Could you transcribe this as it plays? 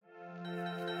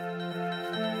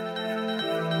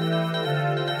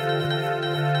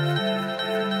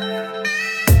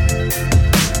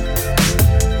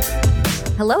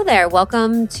Hello there.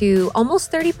 Welcome to Almost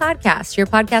 30 Podcast, your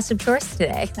podcast of choice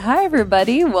today. Hi,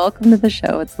 everybody. Welcome to the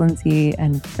show. It's Lindsay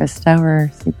and Krista. We're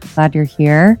super glad you're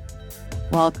here.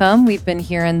 Welcome. We've been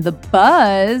hearing the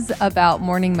buzz about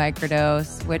morning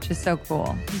microdose, which is so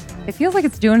cool. It feels like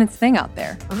it's doing its thing out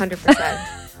there.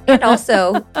 100%. And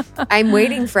also, I'm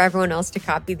waiting for everyone else to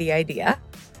copy the idea.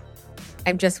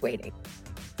 I'm just waiting.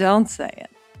 Don't say it.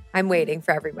 I'm waiting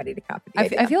for everybody to copy the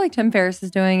idea. I feel like Tim Ferriss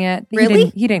is doing it. Really?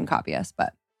 He didn't copy us,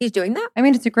 but He's doing that? I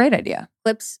mean, it's a great idea.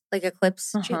 Clips, like a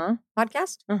Clips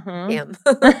podcast? Damn. Damn.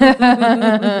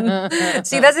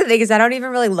 See, that's the thing is I don't even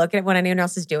really look at what anyone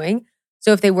else is doing.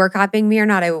 So if they were copying me or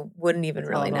not, I wouldn't even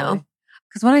really know.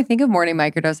 Because when I think of morning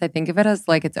microdose, I think of it as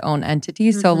like its own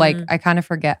entity. So like I kind of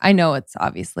forget. I know it's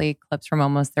obviously clips from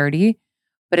Almost 30,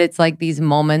 but it's like these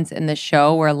moments in the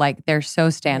show where like they're so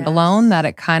standalone that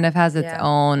it kind of has its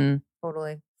own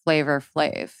flavor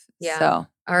flav. Yeah. So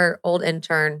our old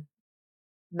intern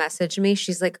messaged me.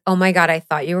 She's like, "Oh my God, I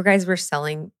thought you guys were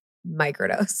selling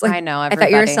microdose. Like, I know. I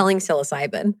thought you were selling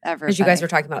psilocybin because you guys were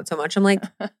talking about it so much." I'm like,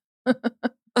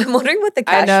 I'm wondering what the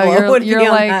cash flow would be on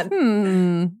like,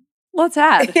 that. Let's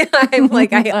add. Yeah, I'm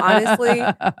like, I honestly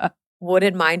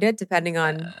wouldn't mind it depending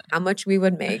on how much we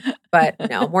would make. But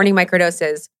no, Morning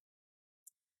Microdose is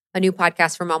a new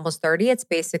podcast from Almost 30. It's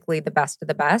basically the best of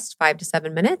the best, 5 to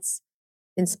 7 minutes,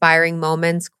 inspiring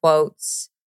moments, quotes,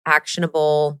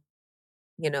 actionable,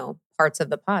 parts of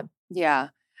the pod. Yeah.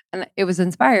 And it was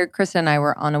inspired. Krista and I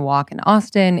were on a walk in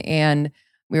Austin and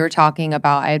we were talking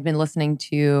about, I had been listening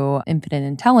to Infinite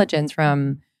Intelligence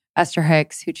from Esther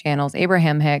Hicks, who channels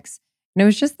Abraham Hicks. And it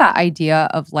was just that idea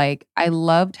of like, I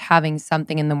loved having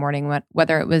something in the morning,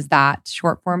 whether it was that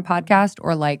short form podcast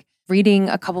or like reading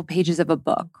a couple pages of a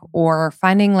book or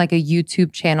finding like a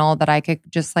YouTube channel that I could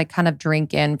just like kind of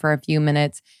drink in for a few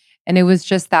minutes. And it was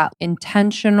just that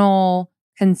intentional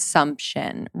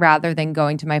consumption rather than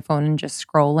going to my phone and just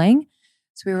scrolling.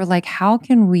 So we were like, how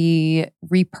can we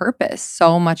repurpose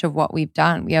so much of what we've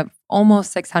done? We have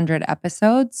almost 600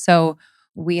 episodes. So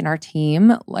we and our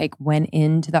team like went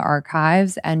into the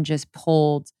archives and just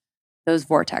pulled those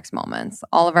vortex moments.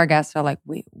 All of our guests are like,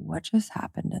 wait, what just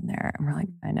happened in there? And we're like,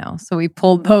 I know. So we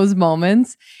pulled those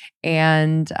moments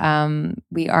and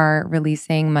we are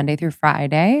releasing Monday through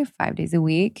Friday, 5 days a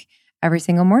week, every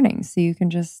single morning. So you can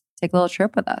just take a little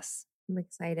trip with us. I'm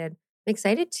excited. I'm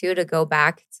excited too to go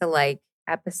back to like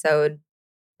episode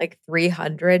like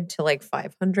 300 to like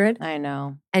 500. I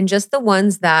know. And just the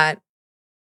ones that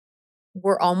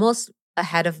were almost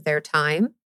ahead of their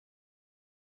time,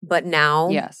 but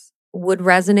now would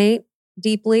resonate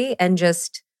deeply and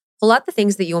just pull out the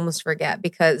things that you almost forget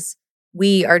because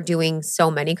we are doing so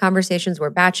many conversations.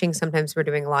 We're batching. Sometimes we're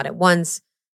doing a lot at once.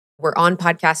 We're on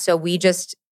podcasts. So we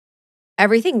just,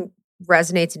 everything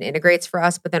resonates and integrates for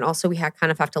us, but then also we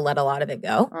kind of have to let a lot of it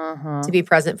go to be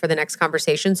present for the next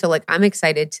conversation. So like, I'm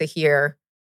excited to hear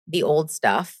the old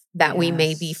stuff that we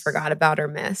maybe forgot about or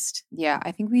missed. Yeah,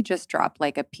 I think we just dropped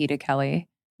like a Peter Kelly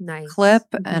clip.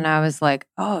 And I was like,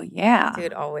 oh yeah.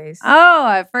 Dude, always. Oh,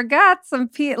 I forgot some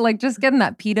PETA. Like just getting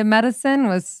that PETA medicine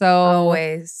was so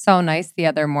nice the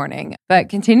other morning. But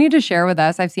continue to share with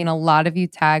us. I've seen a lot of you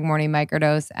tag Morning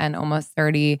Microdose and Almost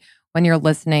 30 when you're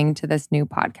listening to this new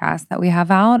podcast that we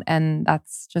have out. And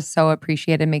that's just so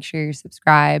appreciated. Make sure you're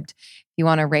subscribed. If you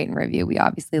want to rate and review, we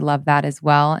obviously love that as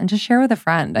well. And just share with a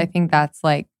friend. I think that's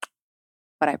like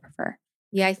what I prefer.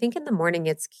 Yeah, I think in the morning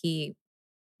it's key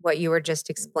what you were just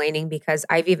explaining because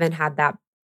I've even had that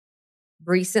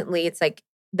recently. It's like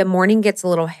the morning gets a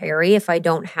little hairy if I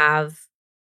don't have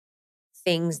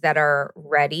things that are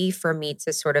ready for me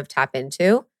to sort of tap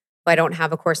into. If I don't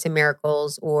have A Course in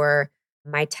Miracles or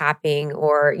my tapping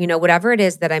or, whatever it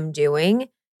is that I'm doing,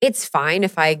 it's fine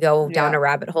if I go down a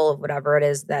rabbit hole of whatever it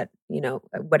is that,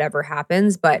 whatever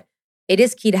happens. But it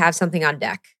is key to have something on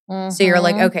deck. So you're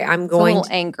like, okay, I'm going it's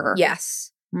a little anchor.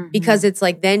 Yes. Because it's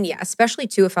like, then, especially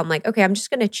too, if I'm like, okay, I'm just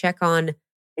going to check on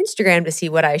Instagram to see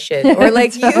what I should, or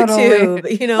like YouTube,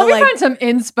 Let me find some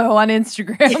inspo on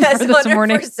Instagram for this 100%.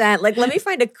 morning. Like, let me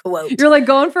find a quote. You're like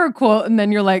going for a quote and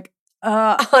then you're like,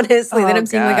 honestly, then I'm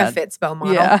seeing like a Fitspo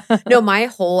model. Yeah. No, my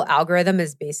whole algorithm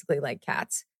is basically like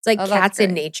cats. It's like cats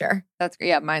in nature. That's great.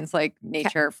 Yeah, mine's like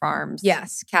nature farms.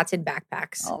 Yes, cats in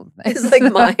backpacks. It's like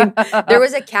mine. There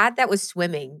was a cat that was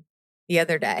swimming the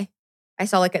other day. I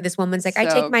saw like this woman's like, I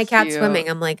take my cat swimming.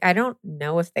 I'm like, I don't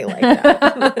know if they like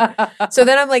that. So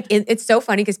then I'm like, it's so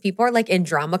funny because people are like in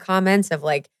drama comments of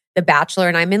like The Bachelor,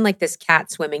 and I'm in like this cat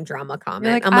swimming drama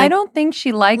comment. Like, I'm like, I don't think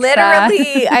she likes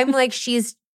literally, I'm like,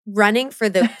 she's running for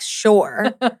the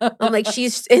shore. I'm like,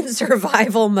 she's in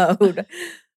survival mode.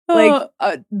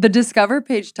 The Discover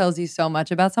page tells you so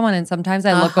much about someone. And sometimes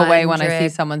I look away when I see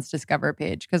someone's Discover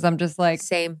page because I'm just like,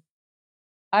 same.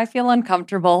 I feel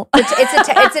uncomfortable.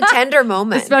 It's a tender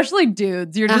moment. Especially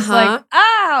dudes. You're just like,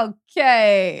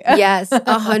 okay. Yes,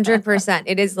 100%.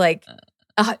 It is like,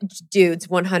 dudes,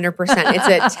 100%. It's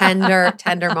a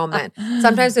tender moment.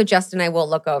 Sometimes with Justin, I will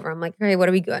look over. I'm like, hey, what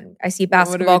are we doing? I see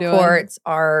basketball courts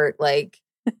are like,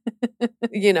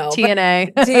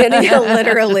 TNA,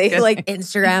 literally like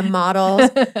Instagram models.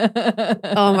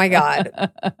 Oh my God.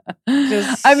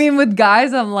 I mean, with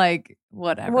guys, I'm like,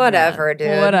 whatever,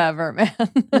 dude. Whatever, man.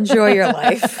 Enjoy your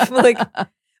life.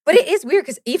 But it is weird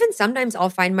because even sometimes I'll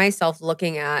find myself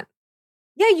looking at,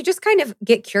 you just kind of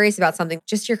get curious about something.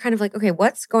 Just you're kind of like, okay,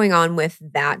 what's going on with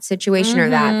that situation or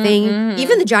that thing?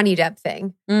 Even the Johnny Depp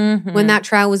thing. When that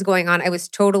trial was going on, I was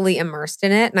totally immersed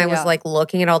in it. And I was like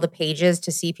looking at all the pages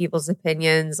to see people's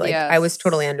opinions. Like I was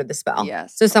totally under the spell.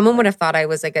 Yes, so someone would have thought I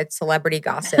was like a celebrity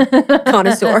gossip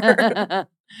connoisseur. I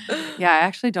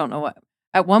actually don't know what.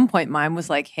 At one point, mine was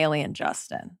like Haley and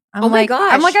Justin. Oh my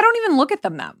gosh. I'm like, I don't even look at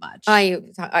them that much.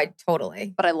 I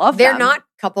totally. But I love them. They're not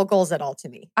couple goals at all to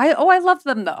me. I love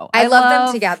them though. I love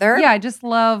them together. Yeah, I just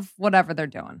love whatever they're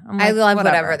doing. Like, I love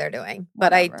whatever they're doing.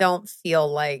 But I don't feel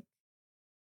like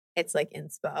it's like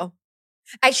inspo.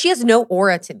 She has no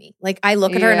aura to me. Like I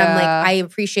look at her and I'm like, I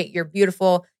appreciate you're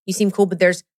beautiful. You seem cool, but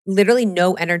there's literally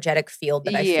no energetic field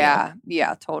that I feel.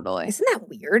 Yeah, totally. Isn't that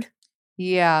weird?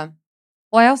 Yeah.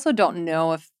 Well, I also don't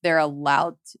know if they're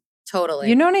allowed to. Totally.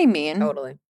 You know what I mean?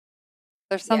 Totally.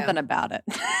 There's something about it.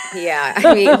 Yeah.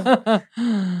 I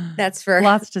mean, that's for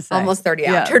lots to say. Almost 30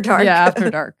 after dark. Yeah, after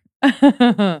dark.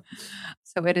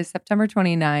 So it is September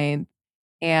 29th,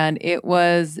 and it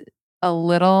was a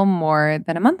little more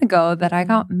than a month ago that I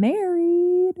got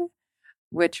married,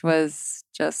 which was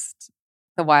just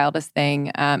the wildest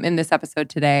thing. In this episode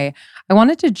today, I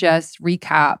wanted to just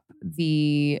recap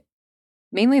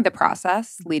mainly the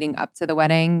process leading up to the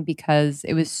wedding because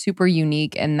it was super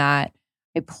unique in that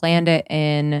I planned it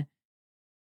in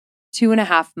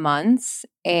 2.5 months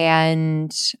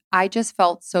and I just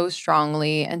felt so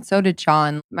strongly, and so did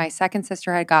Sean. My second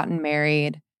sister had gotten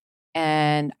married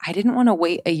and I didn't want to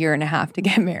wait 1.5 years to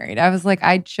get married. I was like,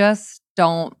 I just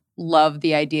don't love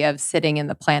the idea of sitting in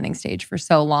the planning stage for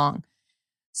so long.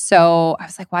 So I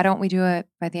was like, why don't we do it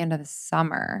by the end of the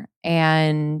summer?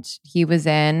 And he was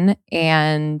in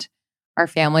and our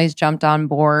families jumped on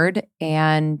board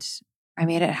and I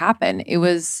made it happen.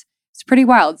 It's pretty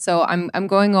wild. So I'm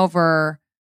going over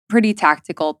pretty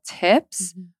tactical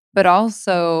tips, but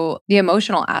also the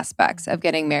emotional aspects of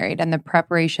getting married and the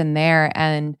preparation there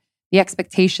and the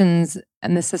expectations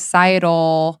and the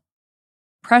societal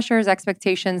pressures,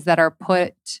 expectations that are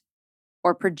put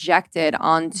or projected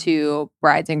onto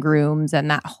brides and grooms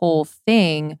and that whole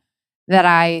thing that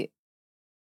I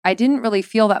didn't really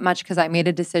feel that much because I made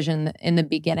a decision in the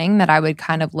beginning that I would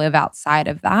kind of live outside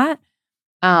of that,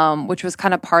 which was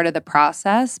kind of part of the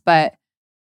process. But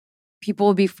people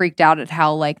would be freaked out at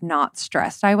how like not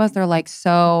stressed I was. They're like,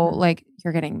 so like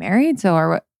you're getting married,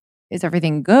 so is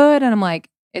everything good? And I'm like,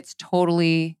 it's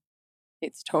totally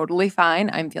fine.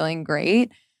 I'm feeling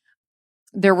great.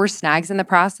 There were snags in the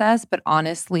process, but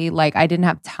honestly, like I didn't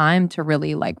have time to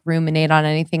really like ruminate on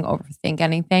anything, overthink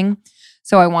anything.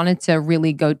 So I wanted to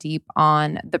really go deep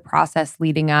on the process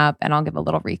leading up, and I'll give a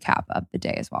little recap of the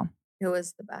day as well. It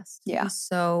was the best. Yeah.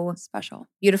 So special.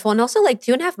 Beautiful. And also like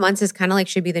 2.5 months is kind of like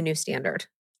should be the new standard.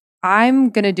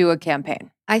 I'm going to do a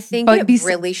campaign. I think it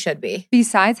really should be.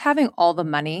 Besides having all the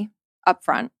money up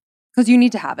front, because you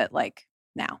need to have it like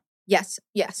now. Yes.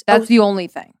 That's the only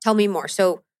thing. Tell me more.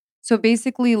 So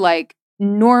basically, like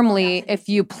normally if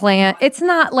you plan, it's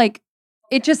not like,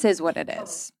 it just is what it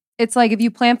is. It's like if you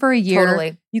plan for a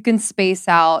year, you can space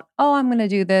out, I'm going to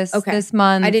do this this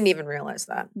month. I didn't even realize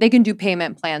that. They can do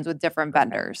payment plans with different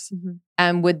vendors. Mm-hmm.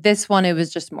 And with this one, it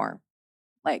was just more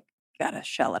like, gotta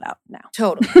shell it out now.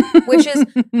 Totally. Which is,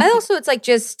 it's like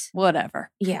just.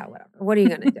 Whatever. Yeah, whatever. What are you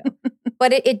going to do?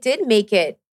 But it did make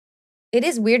it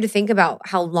is weird to think about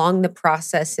how long the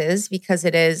process is because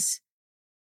it is.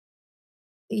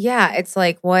 Yeah, it's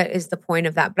like, what is the point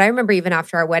of that? But I remember even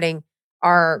after our wedding,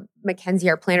 Mackenzie,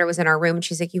 our planner, was in our room and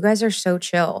she's like, you guys are so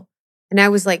chill. And I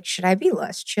was like, should I be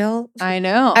less chill? I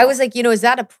know. I was like, is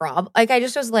that a problem? Like, I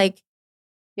just was like,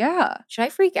 yeah. Should I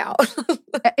freak out?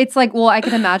 It's like, well, I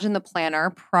can imagine the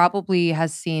planner probably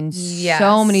has seen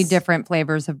so many different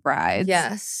flavors of brides.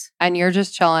 Yes. And you're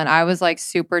just chilling. I was like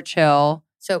super chill.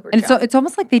 Super and chill. So it's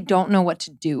almost like they don't know what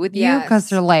to do with you because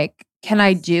they're like, can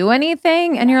I do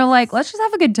anything? And you're like, let's just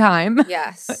have a good time.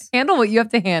 Yes. Handle what you have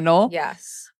to handle.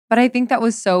 Yes. But I think that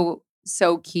was so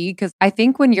key because I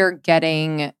think when you're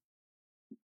getting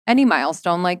any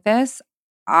milestone like this,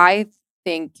 I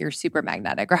think you're super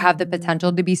magnetic or have the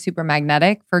potential to be super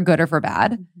magnetic for good or for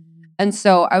bad. Mm-hmm. And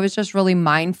so I was just really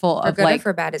mindful of good or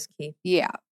for bad is key.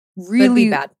 Yeah. Really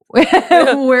bad.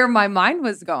 where my mind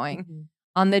was going. Mm-hmm.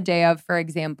 On the day of, for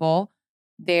example,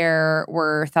 there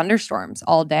were thunderstorms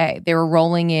all day. They were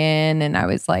rolling in and I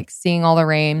was like seeing all the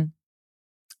rain.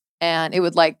 And it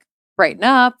would like brighten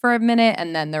up for a minute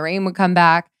and then the rain would come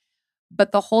back.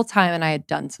 But the whole time, and I had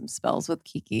done some spells with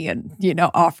Kiki and,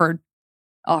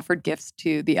 offered gifts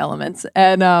to the elements.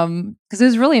 And because it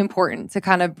was really important to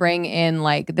kind of bring in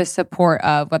like the support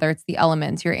of whether it's the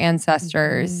elements, your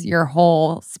ancestors, your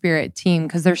whole spirit team,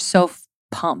 because they're so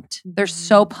pumped. They're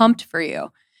so pumped for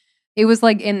you. It was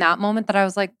like in that moment that I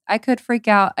was like, I could freak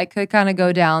out. I could kind of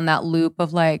go down that loop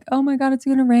of like, oh my God, it's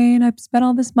going to rain. I've spent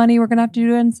all this money. We're going to have to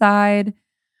do it inside.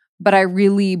 But I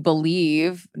really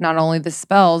believe not only the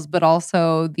spells, but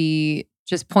also the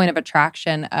just point of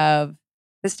attraction of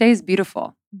this day is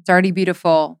beautiful. It's already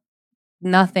beautiful.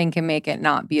 Nothing can make it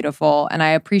not beautiful. And I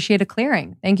appreciate a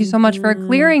clearing. Thank you so much for a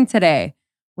clearing today.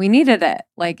 We needed it.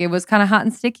 Like it was kind of hot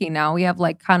and sticky. Now we have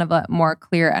like kind of a more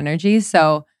clear energy.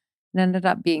 So it ended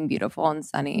up being beautiful and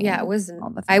sunny. Yeah, it was.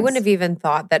 I wouldn't have even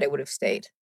thought that it would have stayed.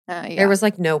 Yeah. There was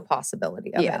like no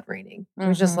possibility of it raining. It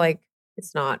was just like,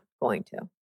 it's not going to.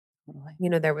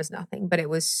 There was nothing, but it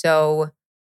was so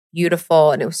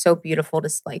beautiful. And it was so beautiful to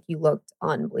like, you looked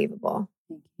unbelievable.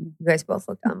 You guys both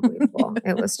looked unbelievable.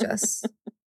 It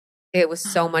was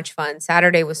so much fun.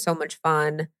 Saturday was so much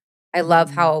fun. I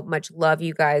love how much love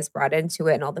you guys brought into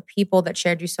it and all the people that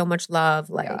shared you so much love.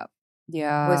 Like, it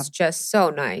was just so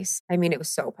nice. I mean, it was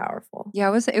so powerful. Yeah,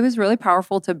 it was really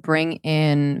powerful to bring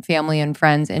in family and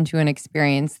friends into an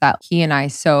experience that he and I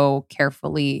so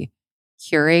carefully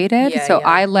curated.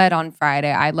 I led on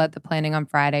Friday. I led the planning on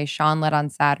Friday. Sean led on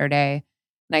Saturday.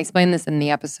 And I explained this in the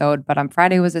episode, but on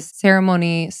Friday was a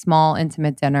ceremony, small,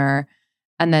 intimate dinner.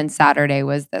 And then Saturday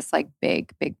was this like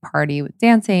big, big party with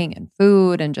dancing and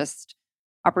food and just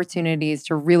opportunities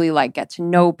to really like get to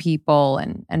know people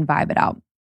and vibe it out.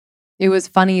 It was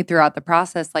funny throughout the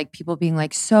process, like people being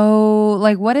like, so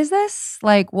like, what is this?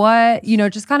 Like what,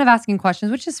 just kind of asking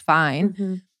questions, which is fine.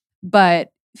 Mm-hmm.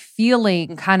 But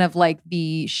feeling kind of like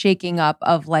the shaking up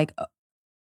of like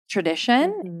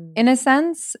tradition in a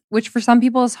sense, which for some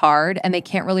people is hard and they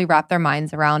can't really wrap their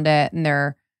minds around it and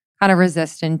they're kind of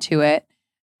resistant to it.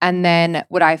 And then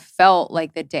what I felt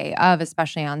like the day of,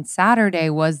 especially on Saturday,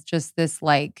 was just this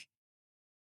like,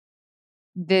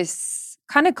 this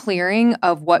kind of clearing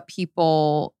of what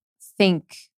people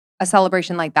think a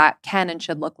celebration like that can and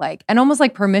should look like. And almost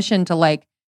like permission to like,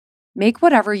 make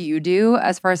whatever you do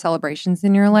as far as celebrations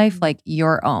in your life, like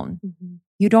your own. Mm-hmm.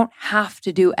 You don't have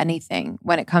to do anything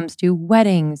when it comes to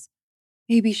weddings,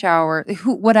 baby shower,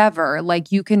 whatever.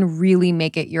 Like you can really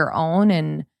make it your own.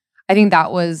 And I think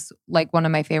that was like one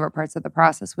of my favorite parts of the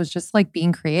process was just like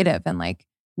being creative and like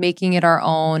making it our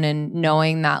own and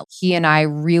knowing that he and I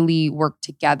really worked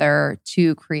together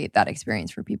to create that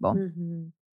experience for people. Mm-hmm.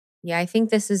 Yeah, I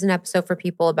think this is an episode for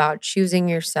people about choosing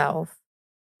yourself.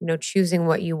 Choosing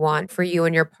what you want for you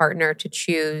and your partner, to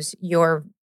choose your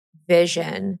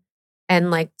vision and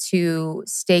like to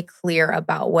stay clear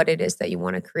about what it is that you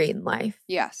want to create in life.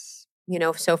 Yes.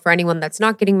 So for anyone that's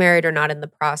not getting married or not in the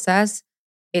process,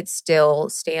 it still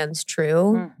stands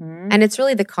true. Mm-hmm. And it's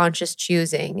really the conscious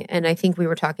choosing. And I think we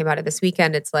were talking about it this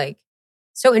weekend. It's like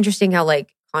so interesting how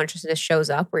like consciousness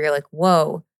shows up where you're like,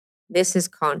 whoa, this is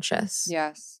conscious.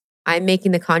 Yes. I'm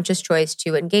making the conscious choice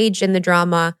to engage in the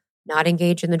drama, not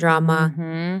engage in the drama,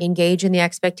 engage in the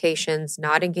expectations,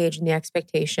 not engage in the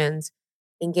expectations,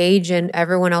 engage in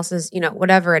everyone else's,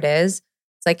 whatever it is.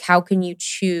 It's like, how can you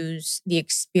choose the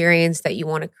experience that you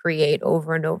want to create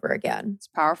over and over again? It's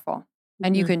powerful.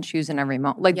 And you can choose in every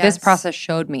moment. Like this process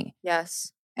showed me.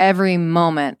 Yes. Every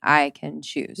moment I can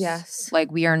choose. Yes.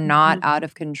 Like we are not out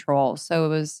of control. So it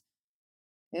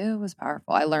was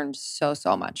powerful. I learned so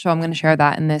much. So I'm going to share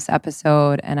that in this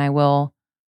episode and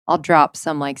I'll drop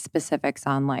some like specifics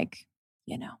on like,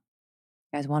 you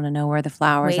guys want to know where the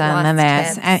flowers are and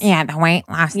this. Yeah, the weight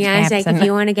loss tips. Yeah, it's like if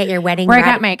you want to get your wedding body. I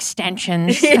got my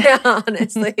extensions. Yeah,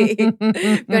 honestly. If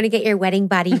you want to get your wedding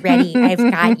body ready, I've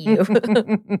got you.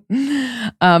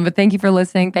 But thank you for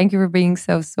listening. Thank you for being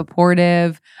so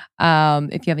supportive.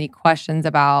 If you have any questions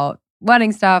about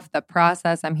wedding stuff, the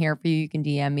process, I'm here for you. You can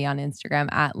DM me on Instagram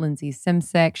at Lindsay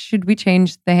Simsick. Should we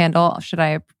change the handle? Should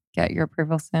I get your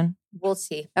approval soon? We'll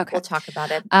see. Okay. We'll talk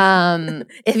about it. Have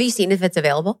you seen if it's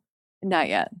available? Not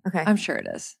yet. Okay. I'm sure it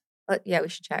is. Yeah, we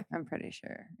should check. I'm pretty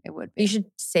sure it would be. You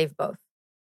should save both.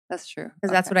 That's true.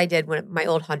 Because that's what I did when my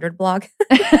old 100 blog.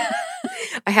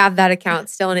 I have that account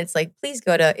still, and it's like, please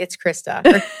go to It's Krista,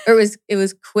 or it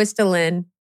was Quista Lynn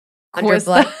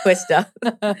 _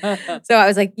 Quista. So I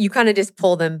was like, you kind of just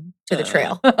pull them to the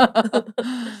trail.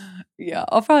 Yeah,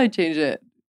 I'll probably change it.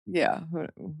 Yeah,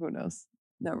 who knows?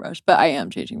 No rush, but I am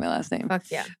changing my last name. Fuck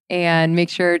yeah! And make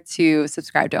sure to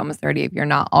subscribe to Almost 30 if you're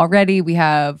not already. We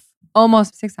have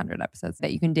almost 600 episodes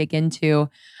that you can dig into.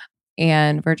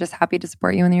 And we're just happy to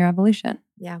support you in your evolution.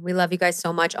 Yeah, we love you guys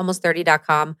so much.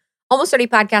 Almost30.com. Almost 30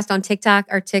 podcast on TikTok.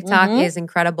 Our TikTok is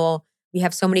incredible. We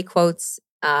have so many quotes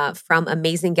from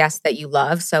amazing guests that you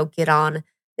love. So get on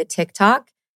the TikTok.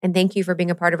 And thank you for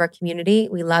being a part of our community.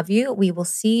 We love you. We will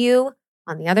see you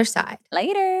on the other side.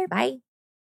 Later. Bye.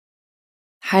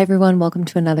 Hi, everyone. Welcome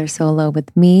to another solo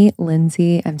with me,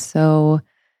 Lindsay. I'm so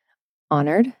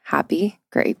honored, happy,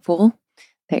 grateful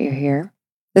that you're here.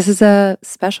 This is a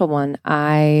special one.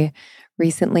 I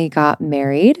recently got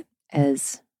married,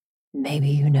 as maybe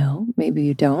you know, maybe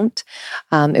you don't.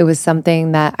 It was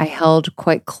something that I held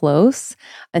quite close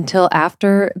until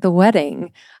after the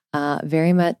wedding.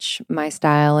 Very much my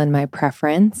style and my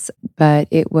preference, but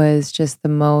it was just the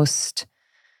most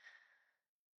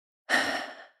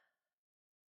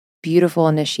beautiful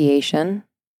initiation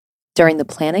during the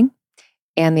planning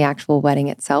and the actual wedding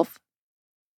itself.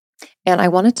 And I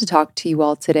wanted to talk to you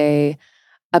all today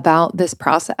about this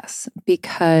process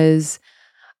because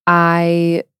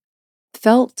I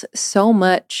felt so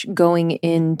much going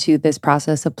into this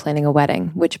process of planning a wedding,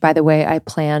 which, by the way, I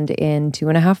planned in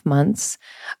 2.5 months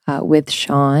with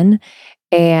Sean.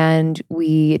 And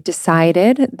we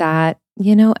decided that,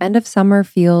 end of summer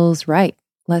feels right.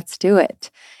 Let's do it.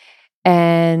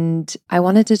 And I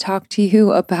wanted to talk to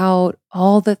you about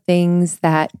all the things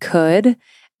that could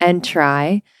and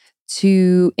try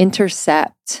to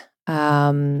intercept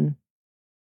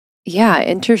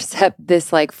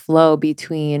this like flow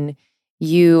between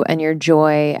you and your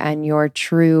joy and your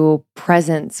true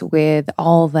presence with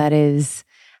all that is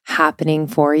happening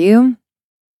for you.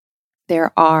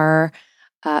 There are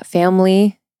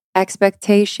family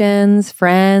expectations,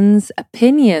 friends,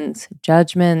 opinions,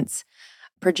 judgments,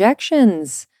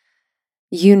 projections,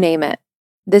 you name it.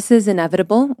 This is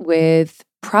inevitable with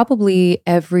probably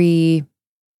every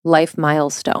life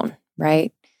milestone,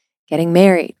 right? Getting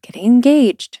married, getting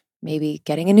engaged, maybe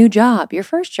getting a new job, your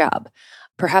first job,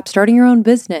 perhaps starting your own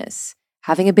business,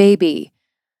 having a baby.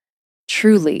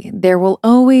 Truly, there will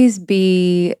always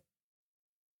be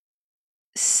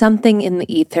something in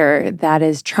the ether that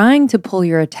is trying to pull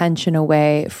your attention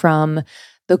away from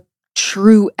the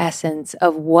true essence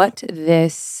of what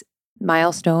this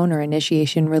milestone or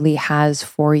initiation really has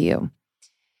for you.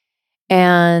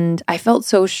 And I felt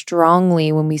so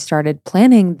strongly when we started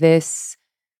planning this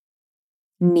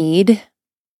need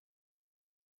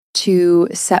to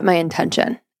set my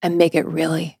intention and make it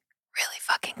really, really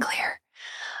fucking clear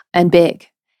and big.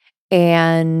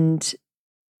 And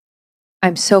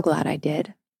I'm so glad I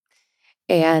did.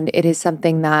 And it is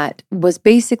something that was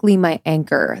basically my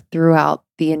anchor throughout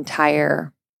the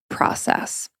entire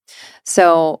process.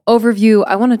 So, overview,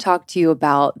 I want to talk to you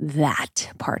about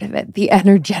that part of it, the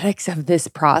energetics of this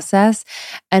process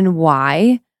and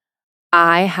why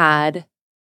I had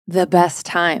the best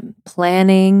time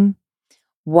planning,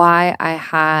 why I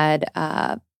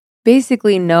had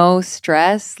basically no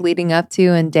stress leading up to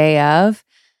and day of.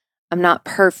 I'm not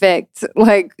perfect.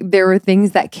 Like, there were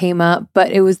things that came up,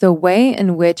 but it was the way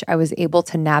in which I was able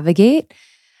to navigate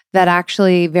that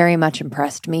actually very much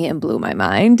impressed me and blew my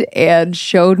mind and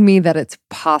showed me that it's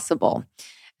possible.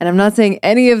 And I'm not saying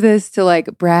any of this to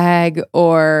like brag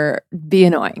or be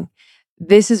annoying.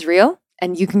 This is real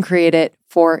and you can create it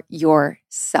for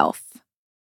yourself.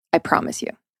 I promise you.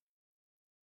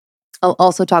 I'll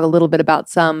also talk a little bit about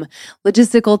some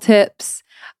logistical tips,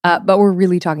 but we're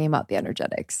really talking about the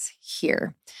energetics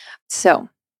here. So,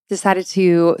 decided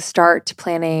to start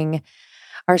planning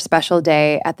our special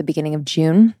day at the beginning of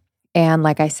June. And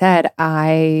like I said,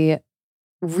 I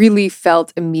really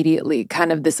felt immediately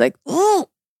kind of this like, oh,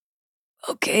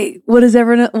 okay, what does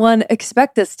everyone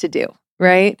expect us to do,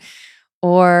 right?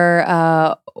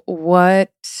 Or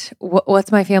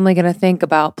what's my family going to think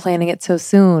about planning it so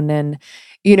soon? And,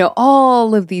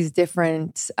 all of these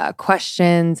different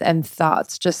questions and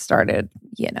thoughts just started,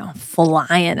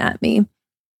 flying at me.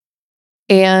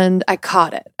 And I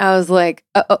caught it. I was like,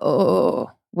 oh,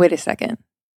 wait a second.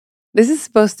 This is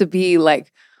supposed to be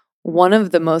like one of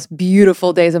the most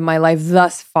beautiful days of my life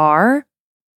thus far.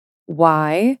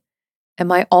 Why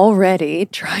am I already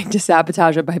trying to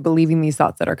sabotage it by believing these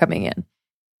thoughts that are coming in?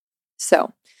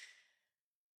 So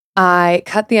I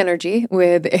cut the energy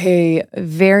with a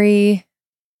very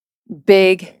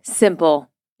big, simple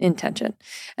intention.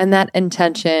 And that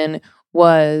intention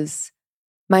was,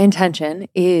 my intention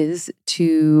is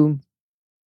to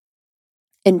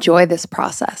enjoy this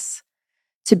process,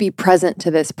 to be present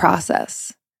to this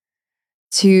process,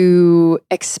 to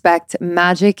expect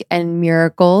magic and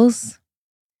miracles,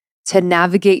 to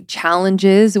navigate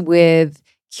challenges with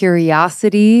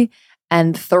curiosity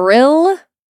and thrill.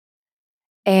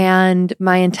 And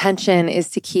my intention is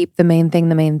to keep the main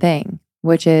thing,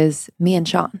 which is me and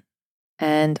Sean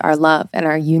and our love and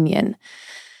our union.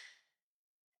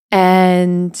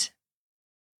 And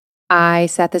I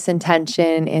set this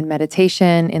intention in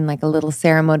meditation, in like a little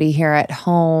ceremony here at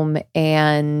home.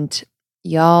 And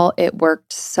y'all, it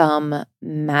worked some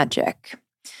magic.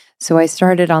 So I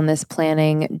started on this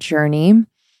planning journey,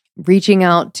 reaching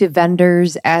out to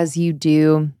vendors as you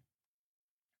do.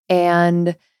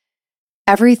 And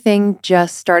everything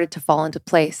just started to fall into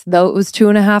place, though it was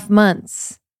 2.5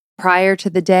 months prior to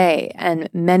the day, and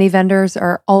many vendors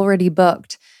are already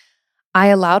booked. I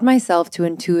allowed myself to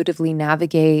intuitively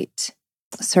navigate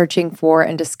searching for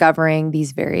and discovering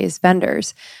these various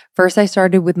vendors. First, I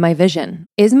started with my vision.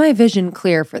 Is my vision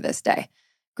clear for this day?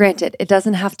 Granted, it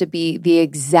doesn't have to be the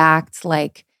exact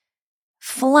like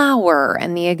flower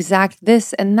and the exact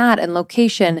this and that and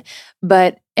location,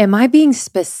 but am I being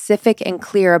specific and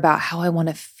clear about how I want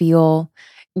to feel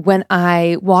when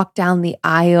I walk down the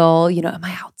aisle? You know, am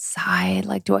I outside?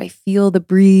 Like, do I feel the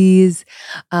breeze?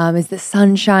 Is the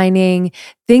sun shining?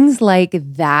 Things like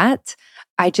that.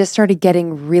 I just started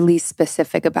getting really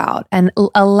specific about and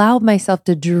allowed myself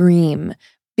to dream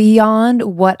beyond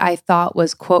what I thought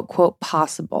was quote, quote,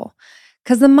 possible.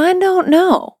 Because the mind don't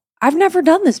know. I've never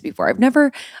done this before.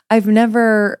 I've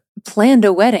never planned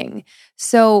a wedding.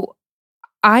 So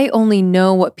I only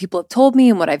know what people have told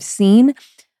me and what I've seen.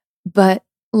 But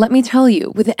let me tell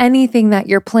you, with anything that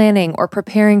you're planning or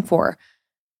preparing for,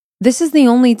 this is the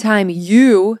only time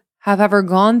you have ever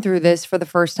gone through this for the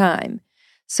first time.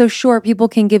 So sure, people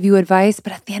can give you advice,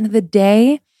 but at the end of the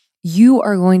day, you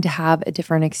are going to have a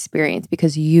different experience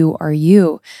because you are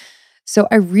you. So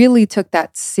I really took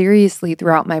that seriously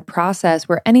throughout my process,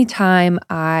 where anytime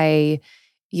I,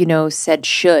 said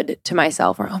should to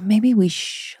myself, or, oh, maybe we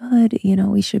should,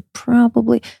 we should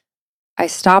probably, I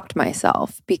stopped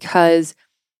myself, because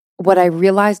what I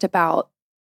realized about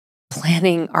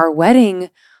planning our wedding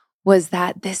was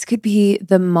that this could be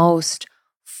the most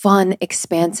fun,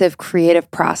 expansive, creative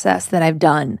process that I've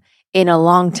done in a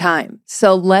long time.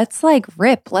 So let's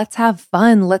rip, let's have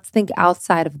fun, let's think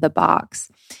outside of the box.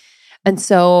 And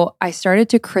so I started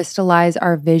to crystallize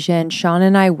our vision. Sean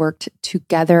and I worked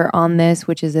together on this,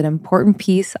 which is an important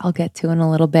piece I'll get to in a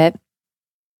little bit.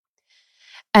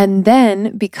 And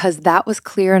then, because that was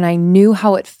clear and I knew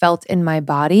how it felt in my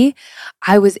body,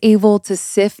 I was able to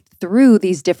sift through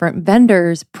these different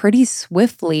vendors pretty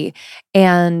swiftly.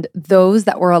 And those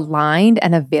that were aligned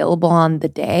and available on the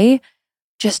day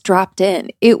just dropped in.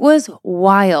 It was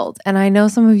wild. And I know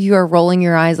some of you are rolling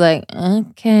your eyes like,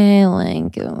 okay,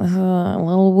 like a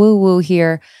little woo-woo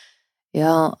here.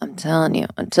 Y'all, I'm telling you,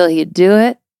 until you do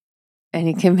it and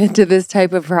you commit to this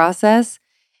type of process,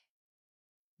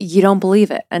 you don't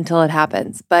believe it until it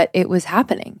happens. But it was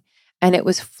happening and it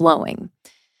was flowing.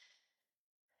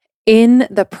 In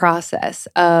the process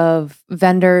of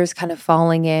vendors kind of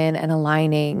falling in and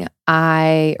aligning,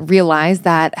 I realized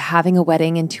that having a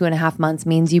wedding in 2.5 months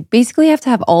means you basically have to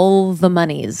have all the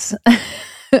monies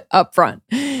up front.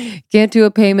 Can't do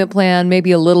a payment plan,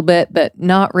 maybe a little bit, but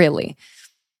not really.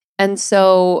 And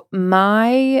so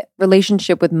my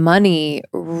relationship with money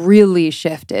really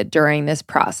shifted during this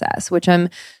process, which I'm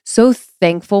so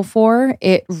thankful for.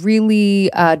 It really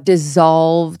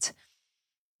dissolved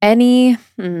any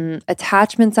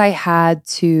attachments I had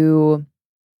to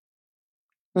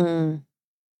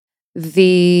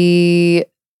the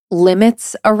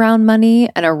limits around money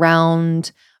and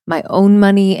around my own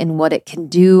money and what it can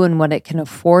do and what it can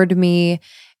afford me.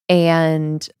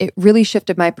 And it really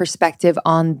shifted my perspective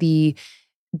on the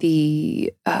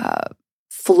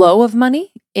flow of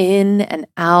money in and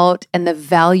out, and the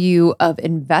value of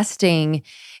investing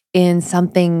in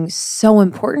something so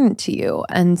important to you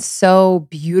and so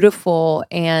beautiful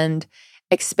and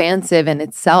expansive in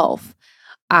itself.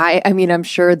 I mean, I'm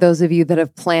sure those of you that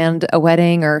have planned a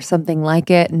wedding or something like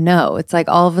it know. It's like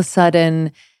all of a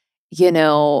sudden,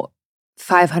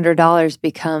 $500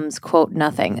 becomes, quote,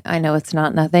 nothing. I know it's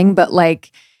not nothing, but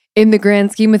like in the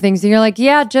grand scheme of things, and you're like,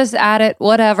 yeah, just add it,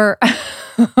 whatever,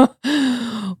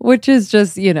 which is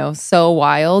just, so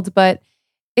wild. But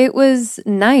it was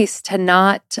nice to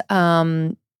not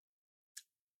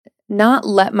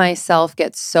let myself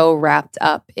get so wrapped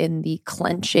up in the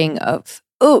clenching of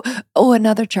oh,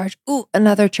 another charge. Oh,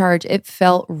 another charge. It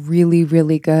felt really,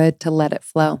 really good to let it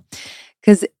flow.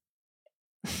 Because,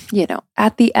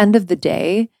 at the end of the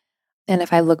day, and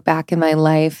if I look back in my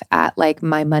life at like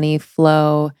my money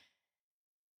flow,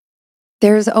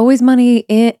 there's always money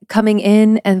coming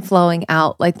in and flowing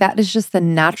out. Like that is just the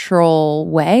natural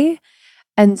way.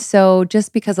 And so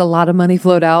just because a lot of money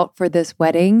flowed out for this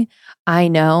wedding, I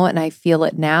know, and I feel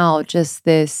it now, just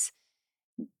this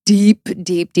deep,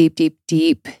 deep, deep, deep,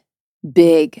 deep,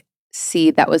 big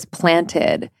seed that was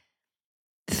planted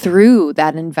through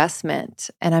that investment.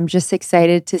 And I'm just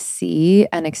excited to see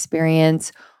and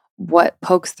experience what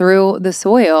pokes through the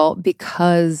soil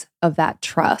because of that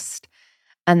trust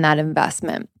and that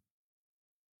investment.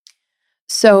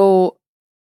 So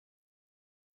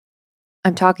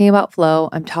I'm talking about flow.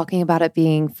 I'm talking about it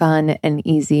being fun and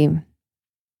easy.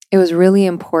 It was really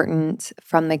important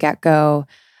from the get-go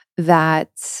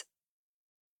that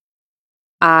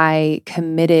I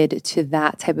committed to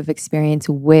that type of experience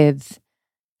with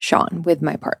Sean, with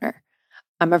my partner.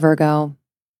 I'm a Virgo.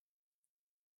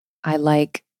 I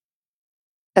like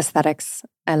aesthetics.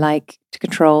 I like to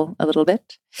control a little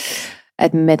bit,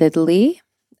 admittedly.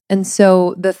 And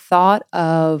so the thought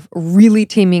of really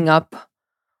teaming up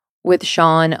with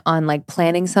Sean on like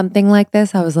planning something like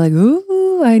this, I was like,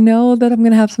 ooh, I know that I'm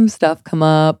going to have some stuff come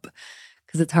up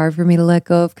because it's hard for me to let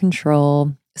go of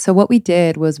control. So what we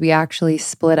did was we actually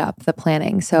split up the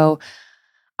planning. So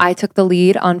I took the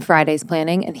lead on Friday's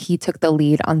planning and he took the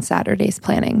lead on Saturday's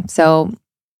planning. So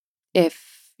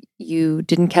if you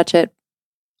didn't catch it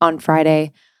on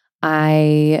Friday,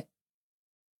 I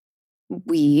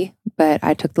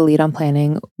took the lead on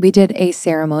planning. We did a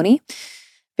ceremony,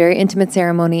 very intimate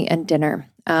ceremony and dinner.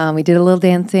 We did a little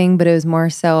dancing, but it was more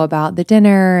so about the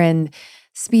dinner and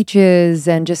speeches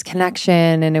and just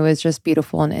connection. And it was just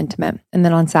beautiful and intimate. And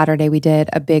then on Saturday, we did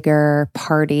a bigger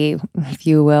party, if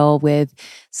you will, with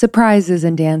surprises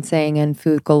and dancing and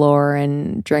food galore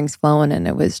and drinks flowing. And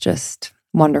it was just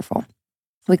wonderful.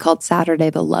 We called Saturday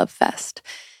the Love Fest.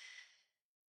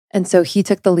 And so he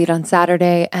took the lead on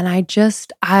Saturday, and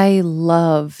I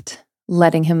loved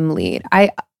letting him lead.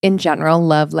 I, in general,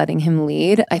 love letting him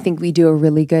lead. I think we do a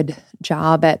really good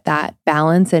job at that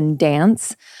balance and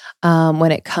dance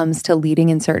when it comes to leading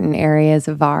in certain areas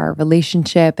of our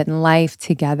relationship and life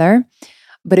together.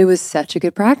 But it was such a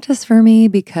good practice for me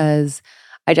because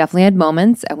I definitely had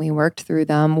moments, and we worked through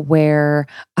them, where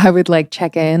I would like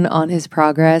check in on his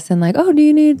progress and like, oh, do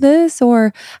you need this?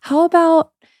 Or how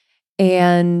about...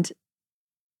 And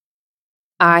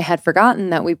I had forgotten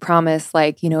that we promised,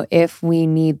 like, if we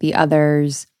need the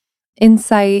other's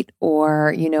insight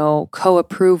or,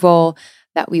 co-approval,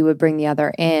 that we would bring the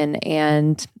other in.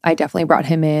 And I definitely brought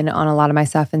him in on a lot of my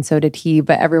stuff, and so did he.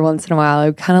 But every once in a while, I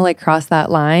would kind of like cross that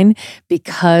line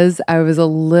because I was a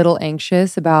little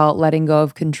anxious about letting go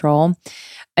of control.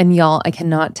 And y'all, I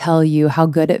cannot tell you how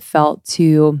good it felt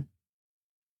to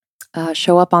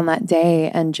show up on that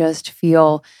day and just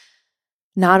feel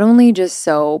not only just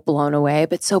so blown away,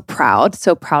 but so proud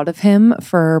of him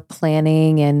for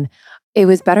planning. And it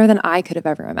was better than I could have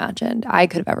ever imagined, I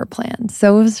could have ever planned.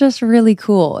 So it was just really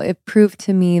cool. It proved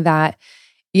to me that,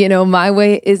 my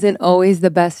way isn't always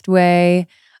the best way.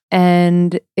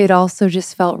 And it also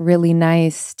just felt really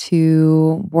nice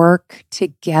to work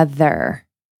together,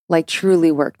 like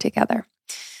truly work together.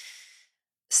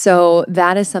 So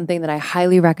that is something that I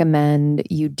highly recommend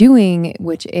you doing,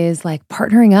 which is like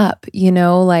partnering up,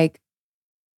 like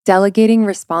delegating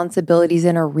responsibilities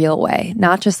in a real way,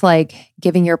 not just like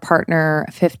giving your partner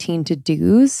 15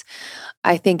 to-dos.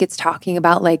 I think it's talking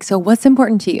about like, so what's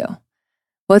important to you?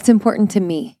 What's important to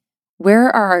me?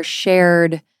 Where are our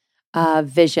shared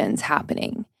visions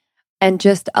happening? And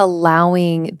just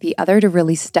allowing the other to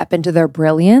really step into their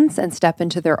brilliance and step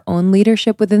into their own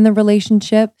leadership within the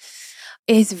relationship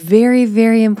is very,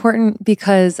 very important,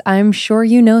 because I'm sure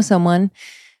you know someone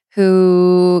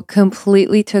who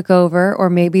completely took over, or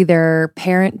maybe their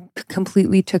parent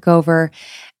completely took over,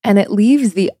 and it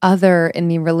leaves the other in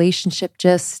the relationship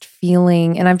just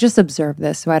feeling, and I've just observed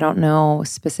this, so I don't know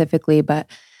specifically, but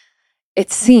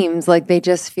it seems like they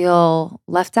just feel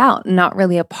left out, not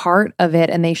really a part of it,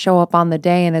 and they show up on the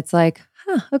day and it's like,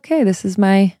 okay, this is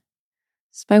my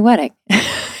wedding,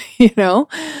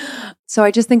 So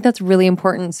I just think that's really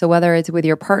important. So whether it's with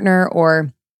your partner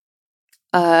or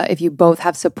if you both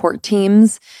have support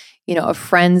teams, of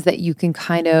friends that you can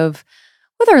kind of,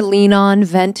 whether lean on,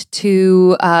 vent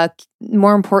to,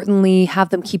 more importantly, have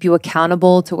them keep you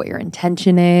accountable to what your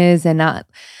intention is and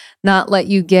not let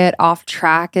you get off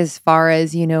track as far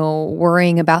as,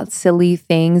 worrying about silly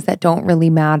things that don't really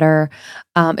matter.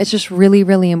 It's just really,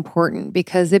 really important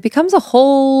because it becomes a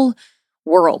whole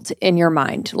world in your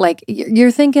mind. Like you're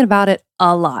thinking about it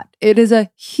a lot. It is a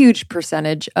huge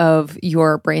percentage of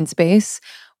your brain space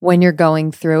when you're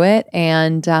going through it.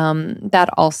 And that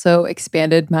also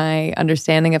expanded my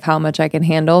understanding of how much I can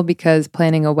handle, because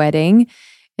planning a wedding,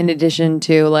 in addition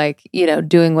to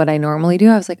doing what I normally do,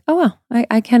 I was like, oh, wow,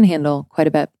 I can handle quite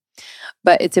a bit.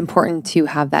 But it's important to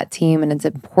have that team, and it's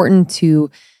important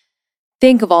to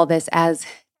think of all this as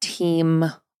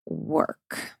team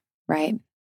work, right?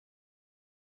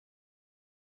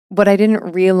 What I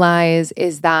didn't realize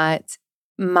is that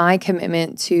my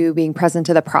commitment to being present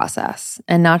to the process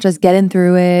and not just getting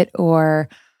through it or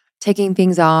taking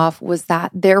things off was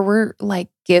that there were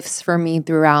gifts for me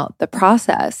throughout the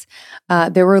process.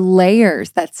 There were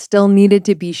layers that still needed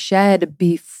to be shed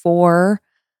before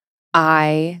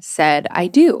I said I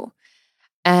do.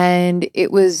 And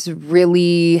it was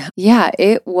really,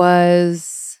 it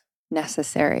was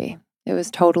necessary. It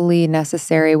was totally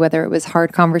necessary, whether it was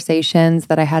hard conversations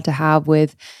that I had to have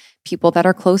with people that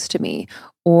are close to me,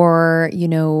 or,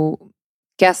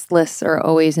 guest lists are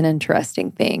always an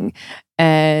interesting thing.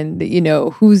 And,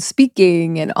 who's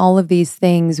speaking and all of these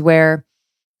things where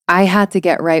I had to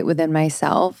get right within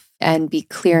myself and be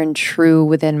clear and true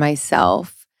within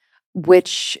myself,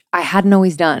 which I hadn't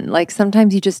always done. Like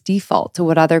sometimes you just default to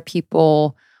what other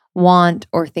people want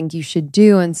or think you should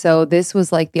do. And so this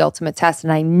was like the ultimate test,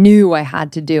 and I knew I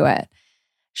had to do it.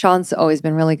 Sean's always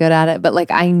been really good at it, but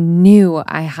I knew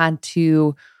I had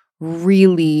to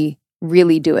really,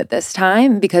 really do it this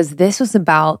time, because this was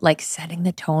about setting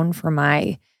the tone for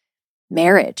my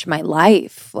marriage, my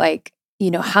life.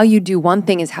 How you do one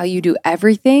thing is how you do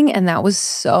everything. And that was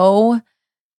so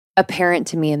apparent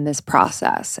to me in this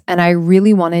process. And I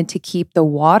really wanted to keep the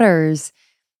waters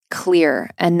clear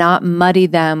and not muddy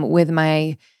them with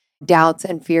my doubts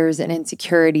and fears and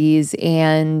insecurities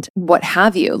and what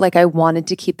have you. I wanted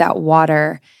to keep that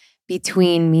water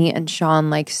between me and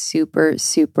Sean super,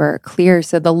 super clear.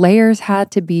 So the layers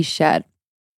had to be shed.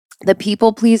 The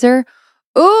people pleaser,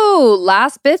 ooh,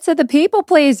 last bits of the people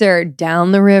pleaser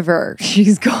down the river.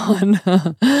 She's gone.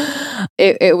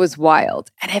 It was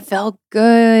wild, and it felt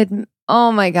good.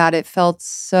 Oh my God, it felt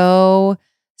so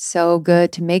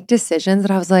good to make decisions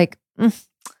that I was like,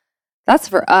 that's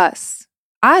for us.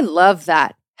 I love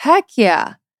that. Heck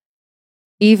yeah.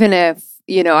 Even if,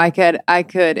 I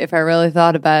could, if I really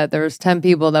thought about it, there was 10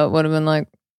 people that would have been like,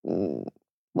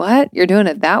 what? You're doing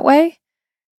it that way?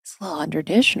 It's a little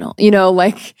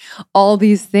untraditional, all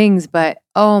these things. But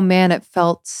oh man, it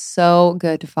felt so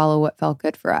good to follow what felt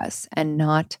good for us and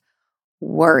not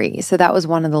worry. So that was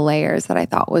one of the layers that I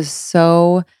thought was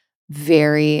so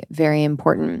very, very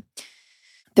important.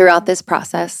 Throughout this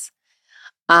process,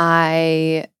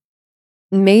 I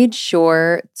made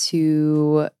sure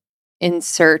to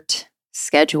insert,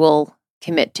 schedule,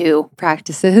 commit to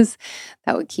practices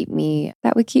that would keep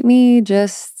me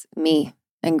just me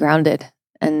and grounded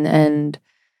and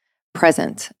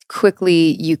present.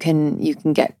 Quickly you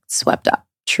can get swept up.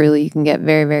 Truly, you can get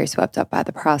very, very swept up by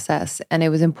the process. And it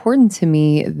was important to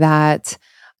me that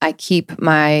I keep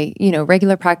my,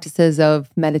 regular practices of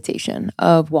meditation,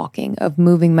 of walking, of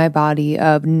moving my body,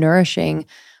 of nourishing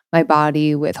my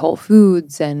body with whole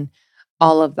foods and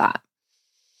all of that.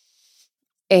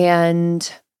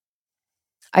 And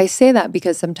I say that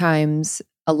because sometimes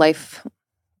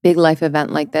big life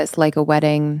event like this, like a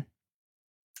wedding,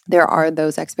 there are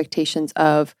those expectations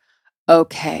of,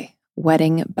 okay,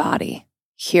 wedding body.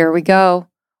 Here we go.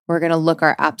 We're going to look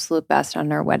our absolute best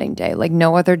on our wedding day. Like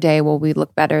no other day will we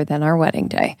look better than our wedding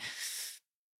day,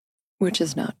 which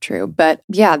is not true. But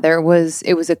yeah, it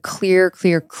was a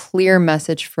clear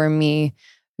message for me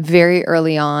very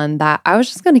early on that I was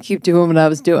just going to keep doing what I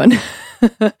was doing.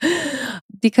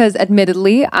 Because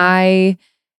admittedly, I'm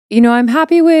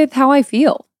happy with how I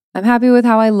feel. I'm happy with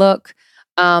how I look.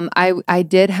 I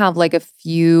did have a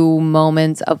few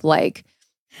moments of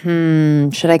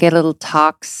should I get a little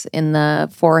tox in the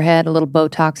forehead, a little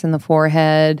Botox in the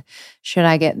forehead? Should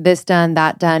I get this done,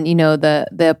 that done?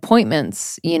 The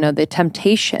appointments, the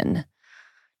temptation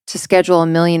to schedule a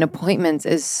million appointments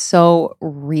is so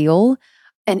real.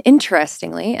 And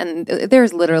interestingly, and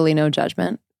there's literally no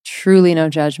judgment, truly no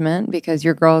judgment, because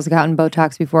your girl's gotten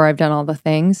Botox before I've done all the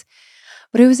things.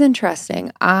 But it was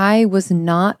interesting. I was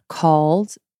not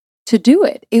called to do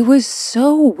it. It was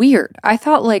so weird. I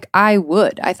thought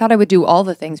I thought I would do all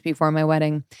the things before my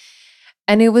wedding.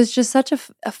 And it was just such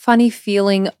a funny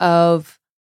feeling of,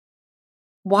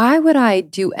 why would I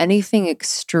do anything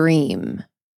extreme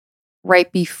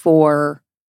right before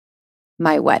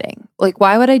my wedding. Like,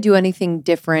 why would I do anything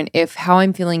different if how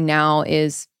I'm feeling now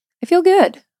is, I feel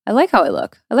good. I like how I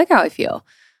look. I like how I feel.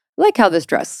 I like how this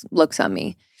dress looks on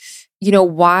me.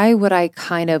 Why would I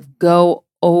kind of go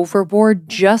overboard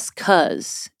just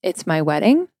because it's my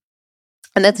wedding?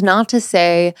 And that's not to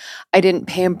say I didn't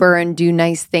pamper and do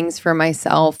nice things for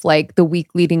myself like the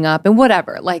week leading up and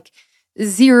whatever. Like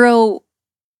zero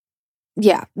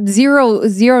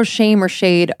shame or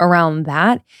shade around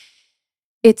that.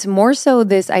 It's more so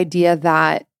this idea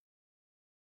that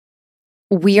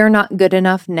we are not good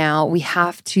enough now. We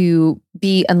have to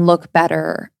be and look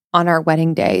better on our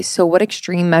wedding day. So what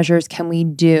extreme measures can we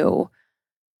do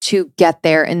to get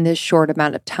there in this short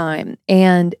amount of time?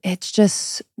 And it's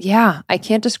just, I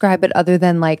can't describe it other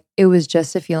than like, it was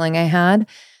just a feeling I had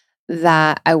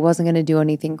that I wasn't going to do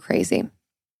anything crazy.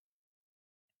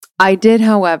 I did,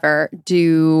 however,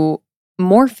 do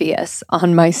Morpheus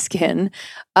on my skin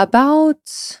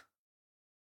about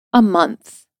a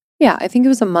month. Yeah, I think it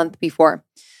was a month before.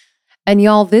 And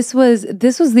y'all, this was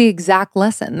the exact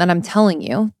lesson that I'm telling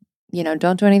you.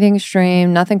 Don't do anything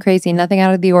extreme, nothing crazy, nothing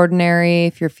out of the ordinary.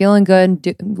 If you're feeling good,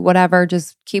 do whatever,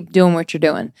 just keep doing what you're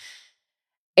doing.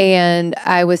 And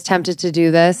I was tempted to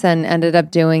do this and ended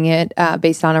up doing it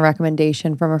based on a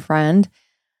recommendation from a friend.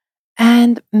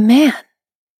 And man,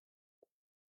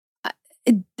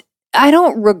 I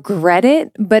don't regret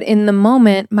it, but in the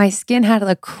moment, my skin had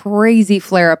a crazy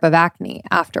flare up of acne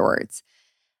afterwards.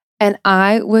 And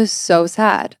I was so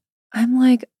sad. I'm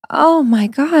like, oh my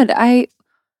God, I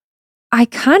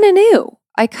kind of knew.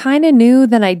 I kind of knew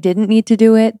that I didn't need to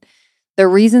do it. The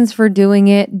reasons for doing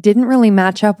it didn't really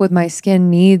match up with my skin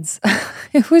needs.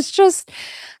 It was just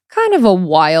kind of a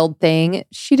wild thing.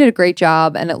 She did a great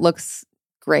job and it looks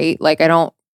great. Like, I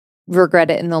don't regret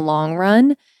it in the long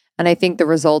run. And I think the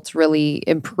results really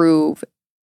improve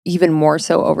even more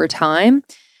so over time.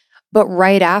 But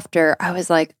right after, I was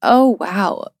like, oh,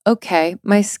 wow, okay.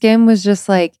 My skin was just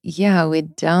like, yeah, we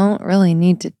don't really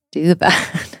need to do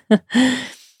that.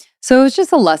 So it was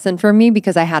just a lesson for me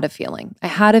because I had a feeling. I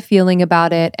had a feeling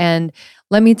about it. And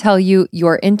let me tell you,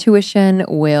 your intuition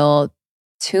will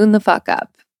tune the fuck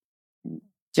up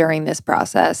during this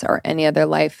process or any other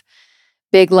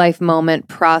big life moment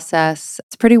process.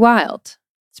 It's pretty wild.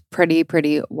 It's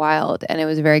pretty wild. And it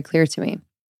was very clear to me.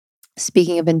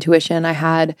 Speaking of intuition, I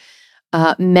had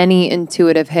many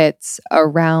intuitive hits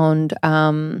around,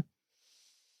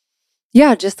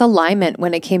 just alignment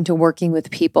when it came to working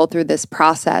with people through this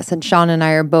process. And Sean and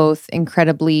I are both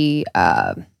incredibly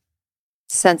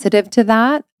sensitive to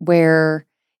that, where,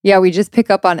 we just pick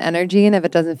up on energy. And if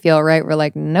it doesn't feel right, we're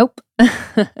like, nope.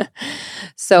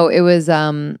 So it was,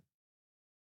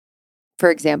 for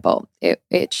example,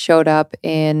 it showed up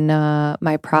in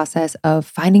my process of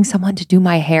finding someone to do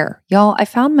my hair. Y'all, I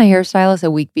found my hairstylist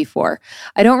a week before.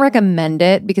 I don't recommend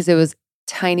it because it was a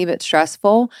tiny bit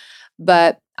stressful,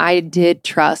 but I did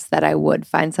trust that I would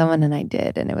find someone, and I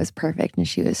did, and it was perfect. And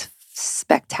she was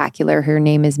spectacular. Her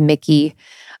name is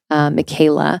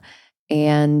Michaela,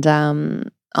 and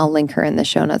I'll link her in the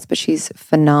show notes, but she's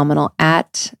phenomenal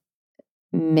at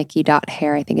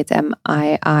Mickey.hair. I think it's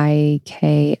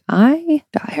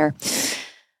MIIKI.hair.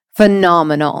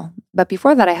 Phenomenal. But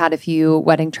before that, I had a few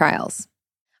wedding trials.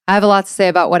 I have a lot to say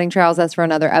about wedding trials. That's for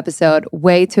another episode.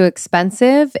 Way too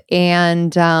expensive.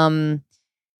 And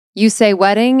you say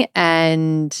wedding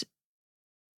and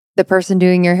the person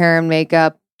doing your hair and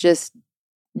makeup just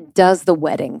does the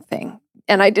wedding thing.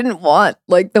 And I didn't want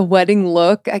like the wedding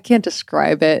look. I can't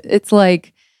describe it. It's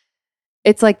like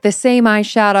the same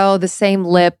eyeshadow, the same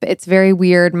lip. It's very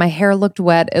weird. My hair looked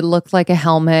wet. It looked like a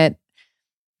helmet.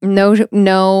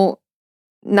 No,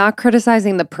 not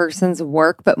criticizing the person's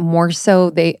work, but more so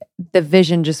the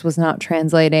vision just was not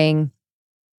translating.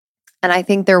 And I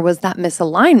think there was that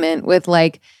misalignment with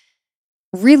like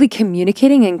really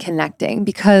communicating and connecting,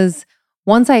 because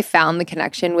once I found the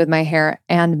connection with my hair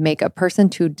and makeup person,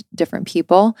 two different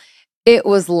people, it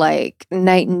was like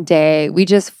night and day. We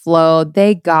just flowed.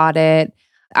 They got it.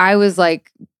 I was like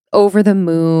over the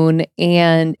moon,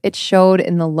 and it showed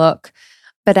in the look.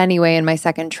 But anyway, in my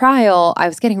second trial, I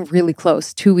was getting really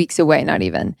close, 2 weeks away, not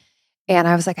even. And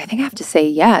I was like, I think I have to say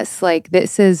yes. Like,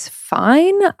 this is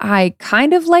fine. I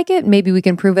kind of like it. Maybe we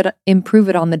can improve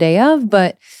it on the day of.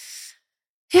 But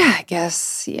I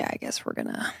guess we're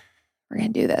gonna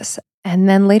do this. And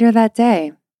then later that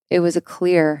day, it was a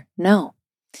clear no.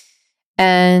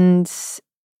 And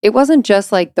it wasn't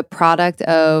just like the product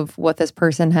of what this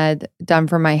person had done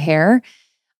for my hair.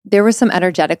 There were some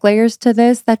energetic layers to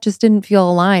this that just didn't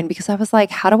feel aligned, because I was like,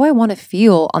 how do I want to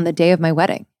feel on the day of my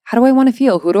wedding? How do I want to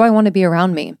feel? Who do I want to be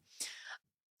around me?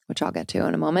 which I'll get to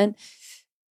in a moment.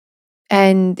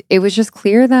 And it was just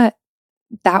clear that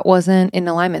that wasn't in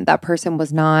alignment. That person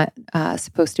was not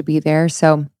supposed to be there.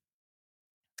 So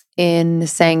in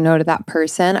saying no to that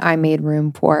person, I made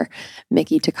room for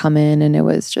Mickey to come in, and it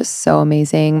was just so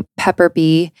amazing. Pepper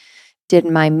B did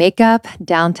my makeup,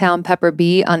 Downtown Pepper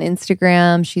B on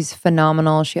Instagram. She's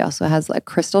phenomenal. She also has a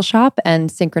crystal shop, and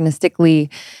synchronistically,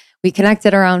 we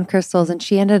connected around crystals, and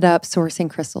she ended up sourcing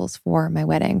crystals for my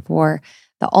wedding, for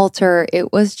the altar.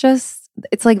 It was just,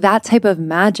 it's like that type of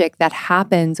magic that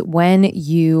happens when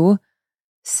you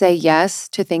say yes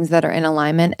to things that are in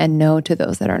alignment and no to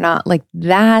those that are not. Like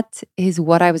that is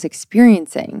what I was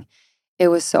experiencing. It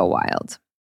was so wild.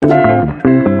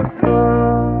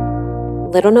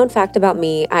 Little known fact about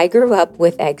me, I grew up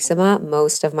with eczema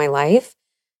most of my life.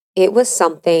 It was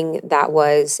something that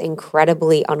was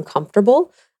incredibly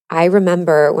uncomfortable. I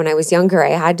remember when I was younger, I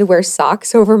had to wear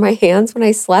socks over my hands when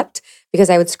I slept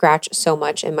because I would scratch so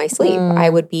much in my sleep. I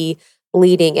would be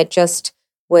bleeding. It just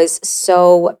was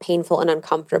so painful and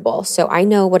uncomfortable. So I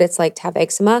know what it's like to have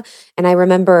eczema. And I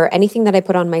remember anything that I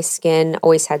put on my skin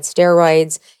always had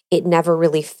steroids. It never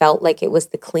really felt like it was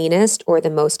the cleanest or the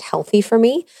most healthy for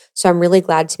me. So I'm really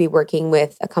glad to be working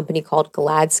with a company called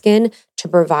GladSkin to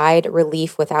provide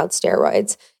relief without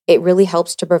steroids. It really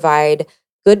helps to provide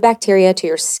good bacteria to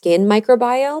your skin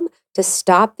microbiome to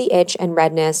stop the itch and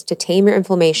redness, to tame your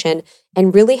inflammation,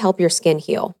 and really help your skin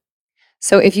heal.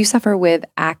 So if you suffer with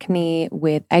acne,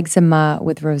 with eczema,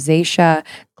 with rosacea,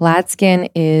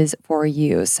 GladSkin is for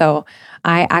you. So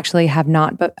I actually have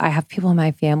not, but I have people in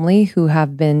my family who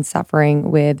have been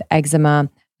suffering with eczema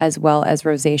as well as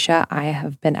rosacea. I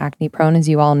have been acne prone, as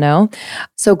you all know.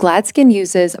 So GladSkin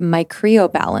uses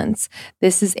MyCryoBalance.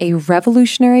 This is a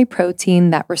revolutionary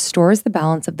protein that restores the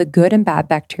balance of the good and bad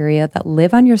bacteria that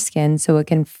live on your skin so it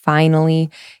can finally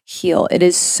heal. It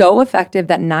is so effective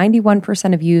that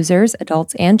 91% of users,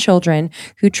 adults and children,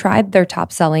 who tried their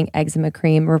top-selling eczema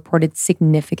cream reported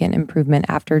significant improvement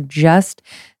after just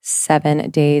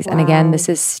 7 days. Wow. And again, this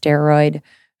is steroid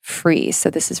free.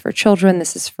 So this is for children,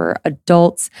 this is for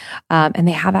adults, and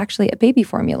they have actually a baby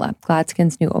formula.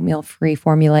 GladSkin's new oatmeal-free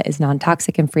formula is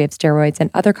non-toxic and free of steroids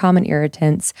and other common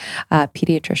irritants.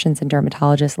 Pediatricians and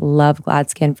dermatologists love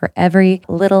GladSkin for every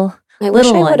little I wish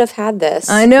I would have had this.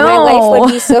 I know. My life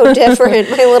would be so different.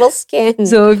 My little skin.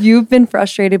 So if you've been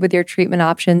frustrated with your treatment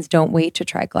options, don't wait to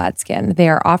try GladSkin. They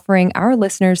are offering our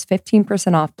listeners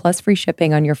 15% off plus free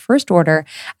shipping on your first order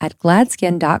at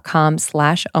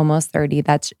gladskin.com/almost30.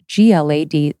 That's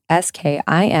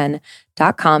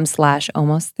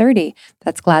GLADSKIN.com/almost30.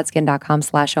 That's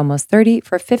gladskin.com/almost30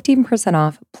 for 15%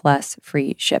 off plus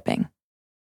free shipping.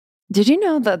 Did you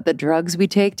know that the drugs we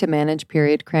take to manage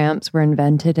period cramps were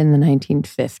invented in the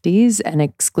 1950s and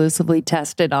exclusively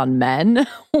tested on men?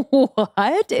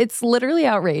 What? It's literally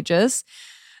outrageous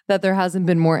that there hasn't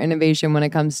been more innovation when it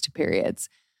comes to periods.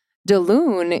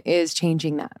 Daloon is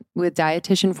changing that with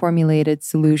dietitian formulated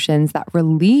solutions that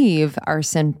relieve our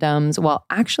symptoms while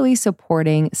actually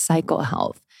supporting cycle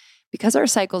health. Because our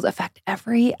cycles affect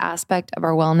every aspect of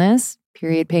our wellness,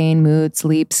 period pain, mood,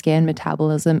 sleep, skin,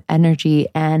 metabolism, energy,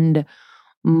 and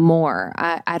more.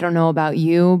 I don't know about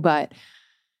you, but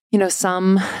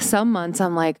some months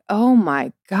I'm like, oh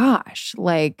my gosh,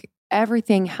 like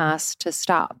everything has to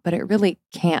stop, but it really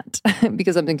can't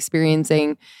because I'm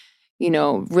experiencing,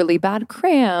 really bad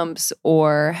cramps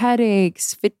or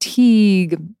headaches,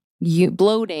 fatigue,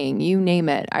 bloating, you name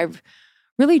it. I've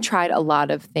really tried a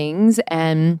lot of things,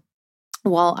 and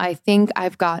while I think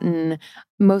I've gotten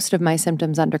most of my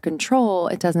symptoms under control,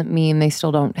 it doesn't mean they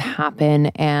still don't happen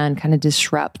and kind of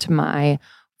disrupt my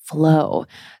flow.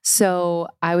 So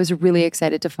I was really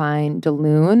excited to find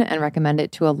Daloon and recommend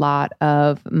it to a lot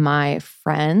of my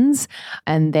friends,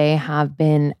 and they have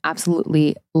been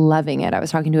absolutely loving it. I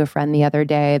was talking to a friend the other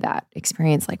day that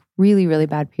experienced like really, really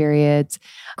bad periods,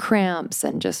 cramps,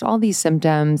 and just all these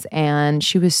symptoms, and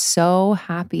she was so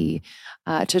happy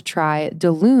to try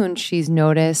Daloon. She's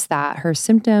noticed that her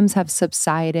symptoms have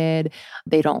subsided.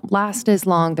 They don't last as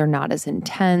long. They're not as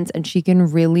intense, and she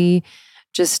can really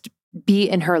just be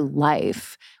in her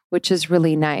life, which is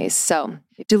really nice. So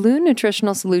Daloon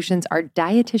Nutritional Solutions are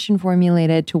dietitian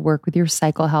formulated to work with your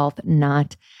cycle health,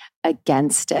 not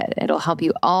against it. It'll help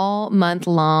you all month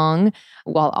long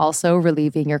while also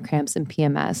relieving your cramps and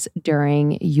PMS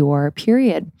during your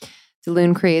period.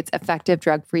 Daloon creates effective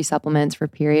drug-free supplements for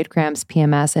period cramps,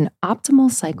 PMS, and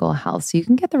optimal cycle health. So you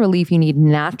can get the relief you need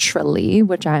naturally,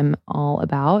 which I'm all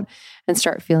about, and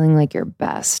start feeling like your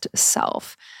best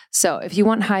self. So if you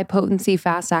want high potency,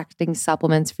 fast-acting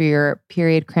supplements for your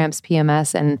period cramps,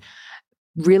 PMS, and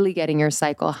really getting your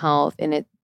cycle health in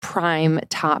prime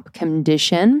top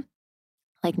condition,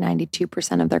 like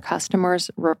 92% of their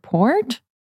customers report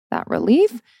that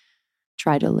relief,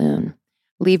 try Doloon.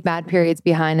 Leave bad periods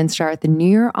behind and start the new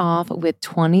year off with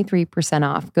 23%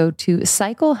 off. Go to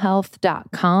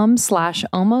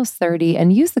cyclehealth.com/almost30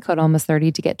 and use the code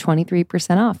almost30 to get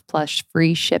 23% off plus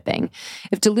free shipping.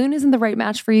 If Doloon isn't the right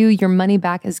match for you, your money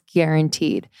back is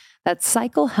guaranteed. That's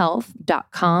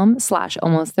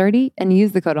cyclehealth.com/almost30 and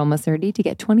use the code almost30 to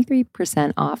get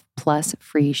 23% off plus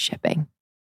free shipping.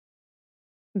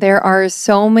 There are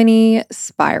so many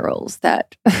spirals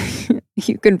that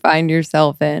you can find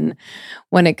yourself in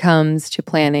when it comes to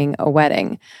planning a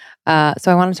wedding.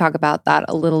 So I want to talk about that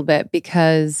a little bit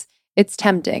because it's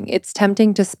tempting. It's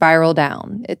tempting to spiral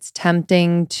down. It's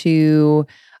tempting to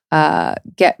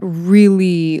get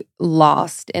really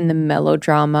lost in the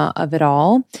melodrama of it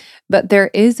all. But there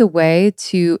is a way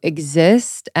to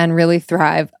exist and really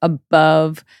thrive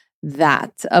above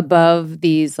that, above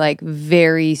these like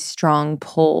very strong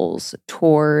pulls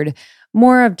toward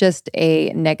more of just a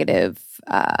negative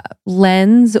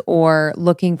lens or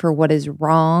looking for what is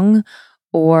wrong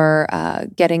or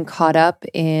getting caught up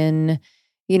in,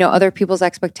 other people's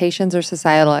expectations or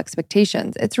societal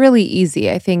expectations. It's really easy.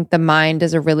 I think the mind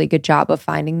does a really good job of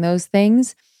finding those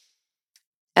things.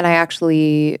 And I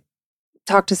actually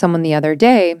talked to someone the other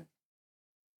day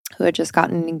who had just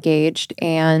gotten engaged,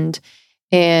 and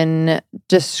in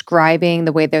describing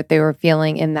the way that they were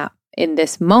feeling in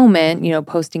this moment,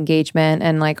 post-engagement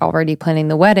and like already planning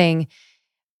the wedding,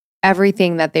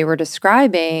 everything that they were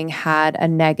describing had a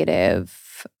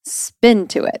negative spin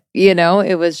to it.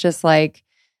 It was just like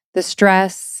the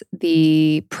stress,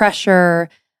 the pressure,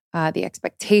 the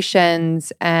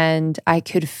expectations, and I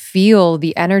could feel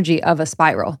the energy of a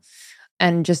spiral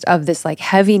and just of this like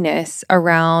heaviness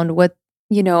around what,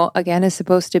 again, is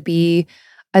supposed to be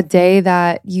a day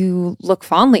that you look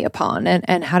fondly upon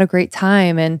and had a great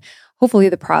time, and hopefully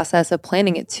the process of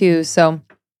planning it too. So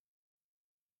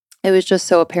it was just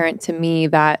so apparent to me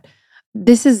that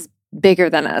this is bigger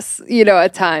than us,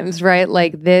 at times, right?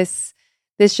 Like this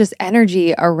just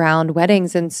energy around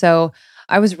weddings. And so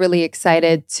I was really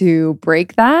excited to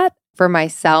break that for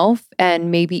myself and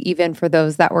maybe even for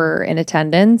those that were in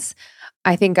attendance.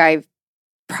 I think I've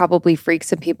probably freaked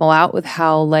some people out with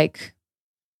how like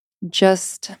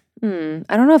just, I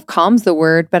don't know if calm's the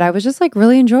word, but I was just like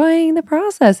really enjoying the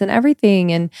process and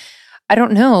everything. And I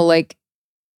don't know, like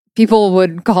people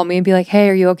would call me and be like, hey,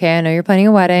 are you okay? I know you're planning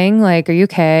a wedding. Like, are you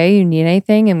okay? You need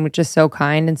anything? And which is so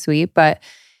kind and sweet. But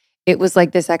it was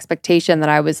like this expectation that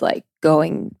I was like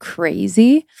going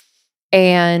crazy.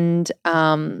 And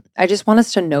I just want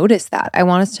us to notice that. I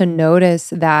want us to notice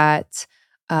that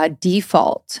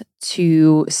default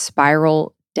to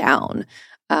spiral down.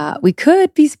 We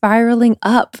could be spiraling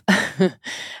up.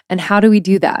 And how do we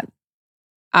do that?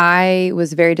 I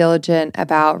was very diligent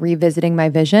about revisiting my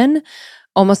vision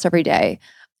almost every day.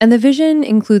 And the vision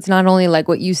includes not only like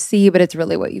what you see, but it's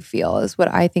really what you feel is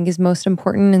what I think is most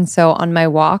important. And so on my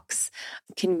walks,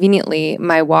 conveniently,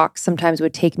 my walks sometimes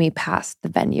would take me past the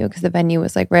venue because the venue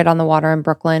was like right on the water in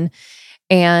Brooklyn.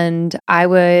 And I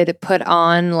would put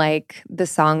on like the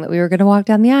song that we were going to walk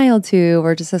down the aisle to,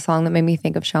 or just a song that made me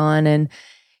think of Sean. And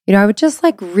I would just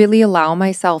like really allow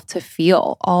myself to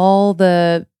feel all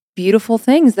the beautiful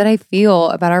things that I feel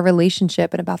about our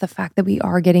relationship and about the fact that we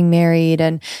are getting married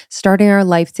and starting our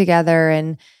life together.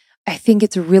 And I think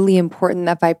it's really important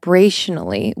that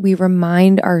vibrationally we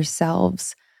remind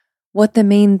ourselves what the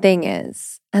main thing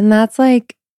is. And that's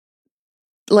like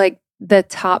the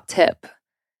top tip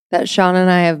that Sean and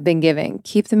I have been giving.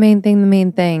 Keep the main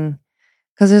thing.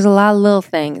 Because there's a lot of little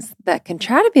things that can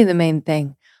try to be the main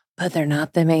thing, but they're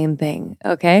not the main thing,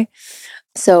 okay?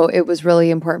 So it was really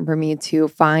important for me to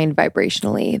find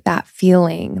vibrationally that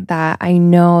feeling that I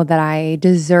know that I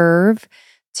deserve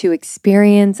to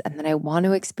experience and that I want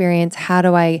to experience. How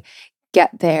do I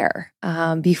get there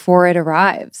before it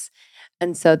arrives?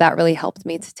 And so that really helped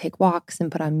me to take walks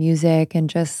and put on music and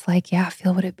just like,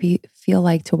 feel what it feel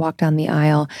like to walk down the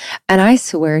aisle. And I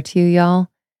swear to you, y'all,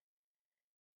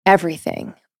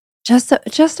 everything,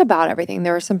 just about everything.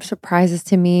 There were some surprises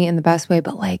to me in the best way,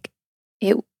 but like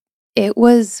it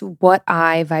was what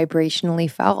I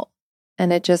vibrationally felt.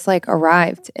 And it just like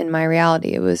arrived in my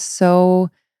reality. It was so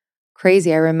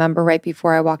crazy. I remember right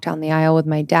before I walked down the aisle with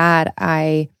my dad,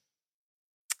 as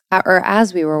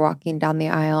we were walking down the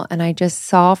aisle, and I just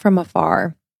saw from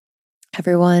afar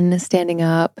everyone standing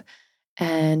up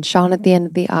and Sean at the end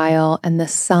of the aisle and the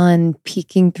sun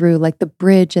peeking through like the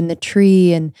bridge and the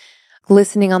tree and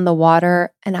glistening on the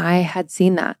water. And I had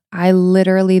seen that.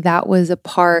 That was a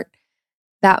part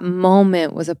that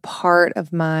moment was a part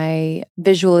of my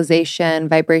visualization,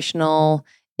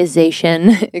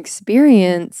 vibrationalization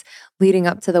experience leading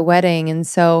up to the wedding. And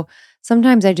so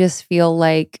sometimes I just feel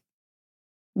like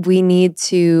we need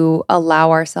to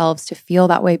allow ourselves to feel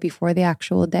that way before the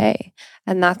actual day.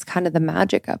 And that's kind of the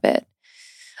magic of it.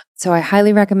 So I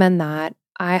highly recommend that.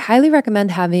 I highly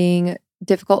recommend having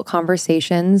difficult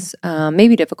conversations,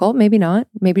 maybe difficult, maybe not,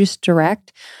 maybe just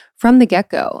direct from the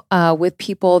get-go with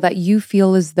people that you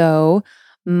feel as though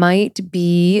might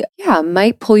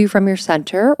pull you from your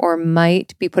center or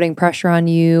might be putting pressure on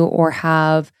you or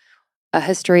have a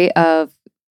history of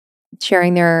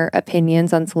sharing their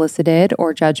opinions unsolicited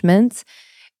or judgments.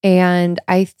 And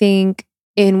I think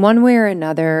in one way or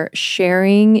another,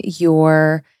 sharing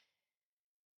your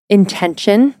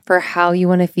intention for how you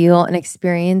want to feel and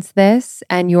experience this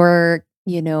and your,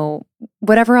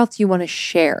 whatever else you want to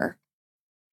share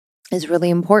is really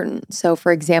important. So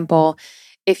for example,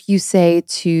 if you say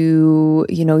to,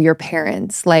 your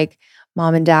parents, like,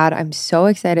 Mom and Dad, I'm so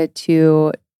excited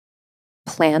to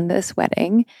plan this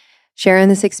wedding, sharing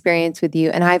this experience with you,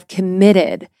 and I've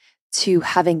committed to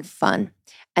having fun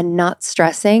and not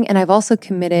stressing. And I've also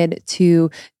committed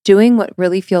to doing what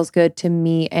really feels good to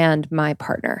me and my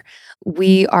partner.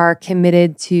 We are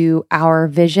committed to our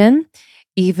vision.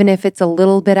 Even if it's a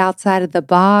little bit outside of the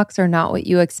box or not what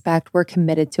you expect, we're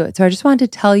committed to it. So I just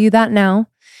wanted to tell you that now,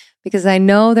 because I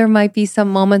know there might be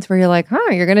some moments where you're like,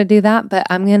 you're going to do that, but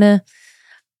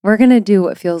we're going to do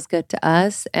what feels good to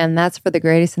us. And that's for the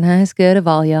greatest and highest good of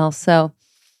all, y'all. So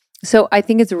I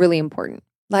think it's really important.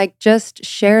 Like, just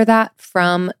share that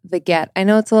from the get. I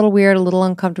know it's a little weird, a little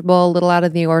uncomfortable, a little out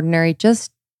of the ordinary.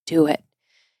 Just do it.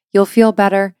 You'll feel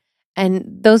better.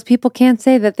 And those people can't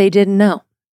say that they didn't know.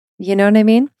 You know what I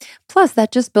mean? Plus,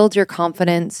 that just builds your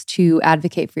confidence to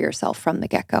advocate for yourself from the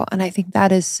get-go. And I think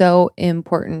that is so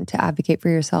important, to advocate for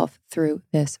yourself through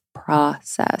this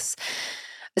process,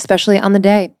 especially on the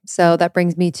day. So that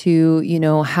brings me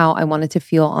to, how I wanted to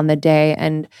feel on the day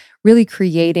and really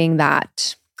creating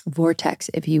that vortex,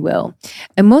 if you will.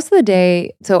 And most of the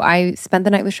day, so I spent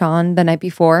the night with Sean the night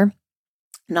before.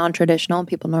 Non-traditional.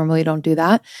 People normally don't do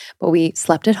that, but we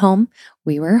slept at home.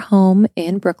 We were home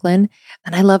in Brooklyn,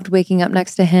 and I loved waking up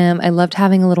next to him. I loved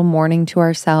having a little morning to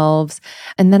ourselves.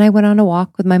 And then I went on a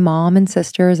walk with my mom and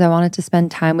sisters. I wanted to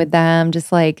spend time with them,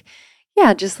 just like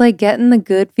getting the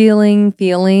good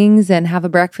feelings and have a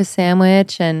breakfast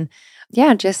sandwich and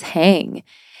just hang.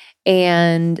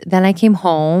 And then I came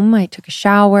home. I took a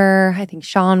shower. I think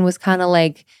Sean was kind of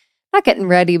like, not getting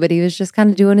ready, but he was just kind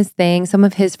of doing his thing. Some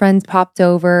of his friends popped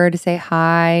over to say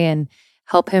hi and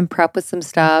help him prep with some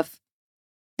stuff.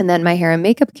 And then my hair and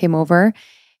makeup came over,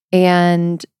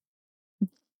 and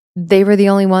they were the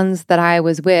only ones that I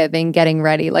was with and getting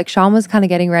ready. Like, Sean was kind of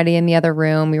getting ready in the other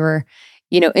room. We were,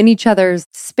 in each other's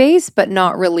space, but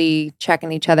not really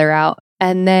checking each other out.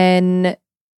 And then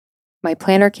my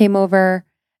planner came over,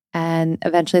 and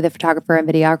eventually the photographer and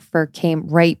videographer came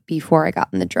right before I got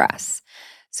in the dress.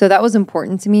 So that was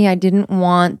important to me. I didn't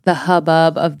want the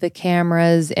hubbub of the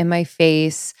cameras in my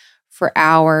face for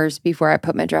hours before I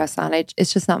put my dress on.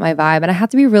 It's just not my vibe. And I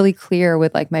had to be really clear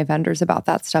with like my vendors about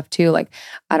that stuff too. Like,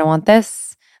 I don't want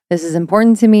this. This is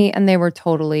important to me. And they were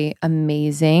totally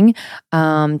amazing.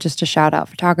 Just a shout out,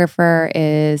 photographer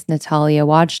is Natalia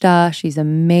Wajda. She's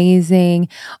amazing.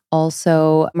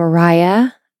 Also,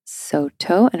 Mariah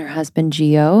Soto and her husband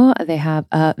Gio. They have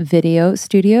a video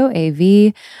studio,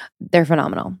 AV. They're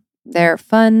phenomenal.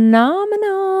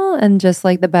 And just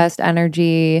like the best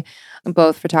energy.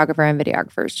 Both photographer and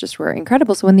videographers just were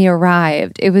incredible. So when they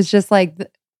arrived, it was just like,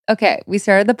 okay, we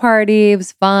started the party. It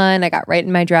was fun. I got right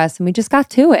in my dress and we just got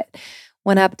to it.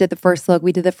 Went up, did the first look.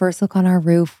 We did the first look on our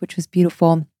roof, which was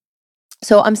beautiful.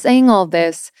 So I'm saying all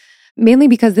this mainly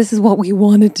because this is what we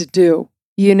wanted to do,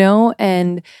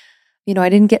 and I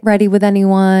didn't get ready with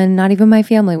anyone. Not even my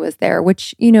family was there,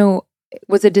 which,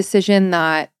 was a decision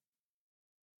that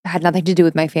had nothing to do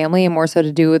with my family and more so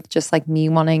to do with just like me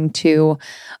wanting to,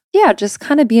 just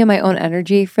kind of be in my own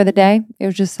energy for the day. It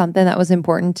was just something that was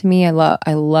important to me. I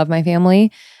love my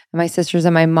family and my sisters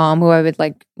and my mom, who I would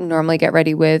like normally get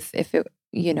ready with if it,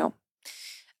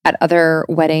 at other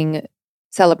wedding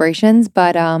celebrations.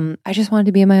 But I just wanted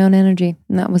to be in my own energy,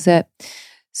 and that was it.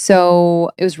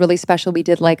 So it was really special. We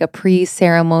did like a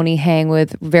pre-ceremony hang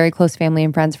with very close family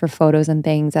and friends for photos and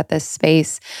things at this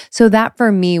space. So that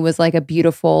for me was like a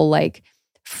beautiful like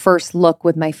first look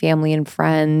with my family and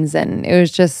friends. And it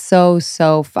was just so,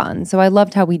 so fun. So I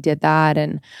loved how we did that.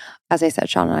 And as I said,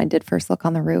 Sean and I did first look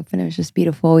on the roof, and it was just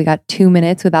beautiful. We got 2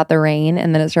 minutes without the rain,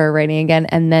 and then it started raining again.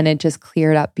 And then it just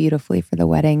cleared up beautifully for the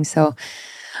wedding. So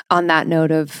on that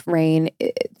note of rain,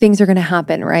 things are going to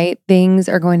happen, right? Things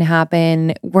are going to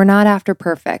happen. We're not after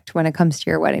perfect when it comes to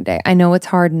your wedding day. I know it's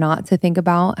hard not to think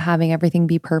about having everything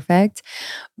be perfect,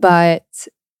 but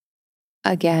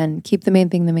again, keep the main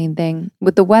thing the main thing.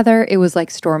 With the weather, it was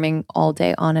like storming all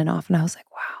day on and off. And I was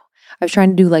like, wow. I was trying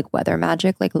to do like weather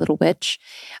magic, like a little witch,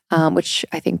 which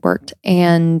I think worked.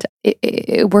 And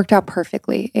it worked out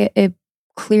perfectly. It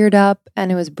cleared up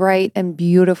and it was bright and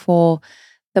beautiful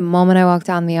the moment I walked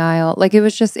down the aisle. Like it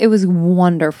was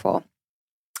wonderful.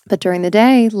 But during the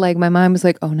day, like my mind was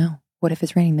like, oh no, what if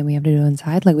it's raining? Then we have to do it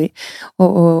inside. Like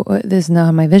this is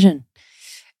not my vision.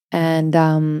 And,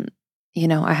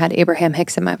 I had Abraham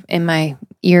Hicks in my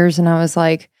ears and I was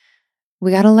like, we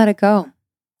got to let it go.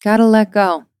 Got to let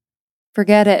go.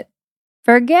 Forget it.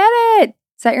 Forget it.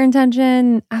 Set your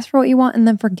intention, ask for what you want, and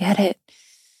then forget it.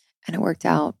 And it worked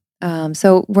out.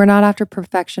 So we're not after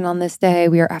perfection on this day.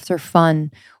 We are after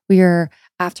fun. We are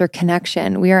after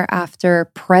connection. We are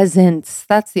after presence.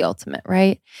 That's the ultimate,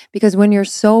 right? Because when you're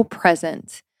so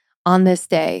present on this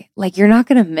day, like you're not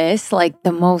going to miss like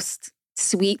the most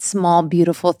sweet, small,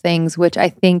 beautiful things, which I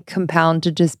think compound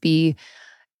to just be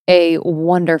a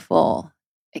wonderful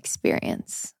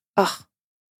experience. Oh,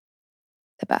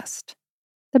 the best.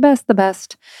 The best, the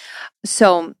best.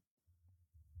 So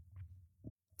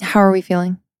how are we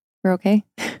feeling? We're okay?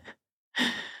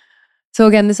 So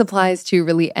again, this applies to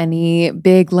really any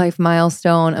big life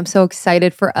milestone. I'm so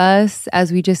excited for us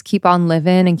as we just keep on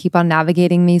living and keep on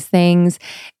navigating these things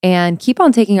and keep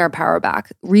on taking our power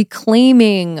back,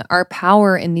 reclaiming our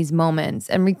power in these moments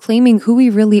and reclaiming who we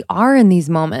really are in these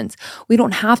moments. We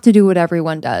don't have to do what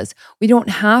everyone does. We don't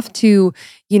have to,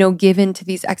 give in to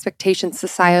these expectations,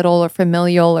 societal or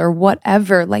familial or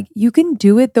whatever. Like you can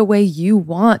do it the way you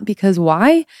want because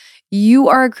why? You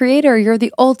are a creator. You're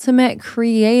the ultimate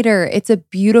creator. It's a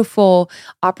beautiful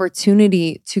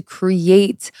opportunity to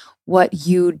create what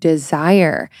you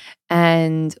desire.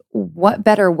 And what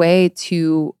better way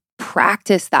to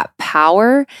practice that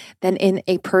power than in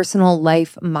a personal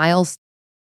life milestone?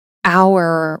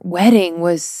 Our wedding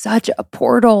was such a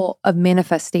portal of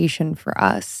manifestation for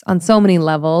us on so many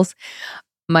levels.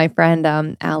 My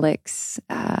friend Alex,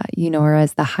 you know her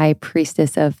as the High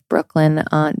Priestess of Brooklyn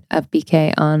of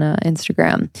BK on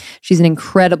Instagram. She's an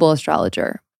incredible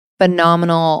astrologer,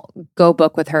 phenomenal. Go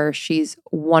book with her. She's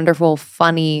wonderful,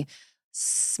 funny,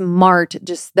 smart,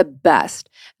 just the best.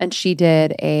 And she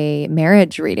did a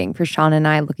marriage reading for Sean and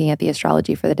I, looking at the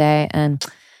astrology for the day. And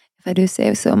if I do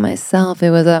say so myself,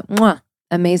 it was a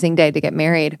amazing day to get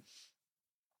married.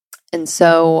 And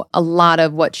so a lot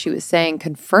of what she was saying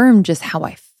confirmed just how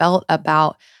I felt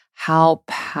about how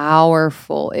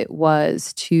powerful it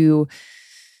was to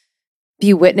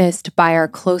be witnessed by our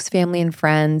close family and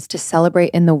friends, to celebrate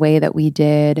in the way that we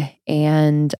did,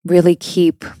 and really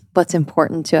keep what's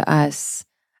important to us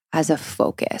as a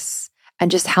focus. And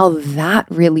just how that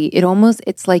really,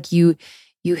 it's like you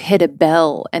hit a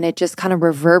bell and it just kind of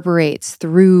reverberates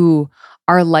through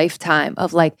our lifetime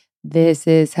of like, this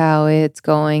is how it's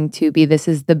going to be. This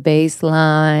is the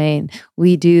baseline.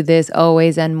 We do this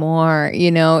always and more.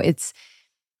 It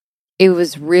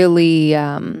was really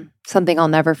something I'll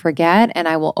never forget. And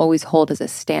I will always hold as a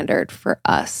standard for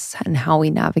us and how we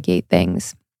navigate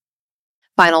things.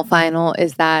 Final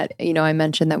is that, I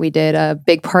mentioned that we did a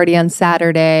big party on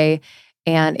Saturday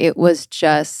and it was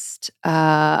just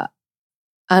a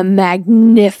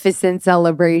magnificent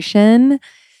celebration.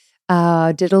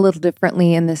 Did a little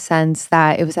differently in the sense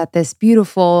that it was at this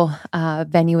beautiful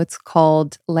venue. It's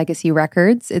called Legacy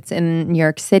Records. It's in New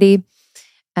York City.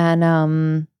 And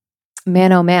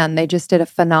man, oh man, they just did a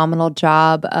phenomenal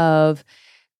job of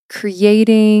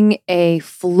creating a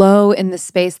flow in the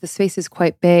space. The space is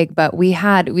quite big, but we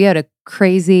had a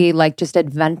crazy just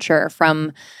adventure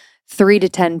from 3 to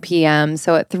 10 p.m.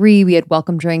 So at 3, we had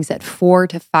welcome drinks. At 4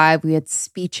 to 5, we had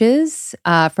speeches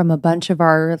from a bunch of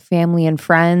our family and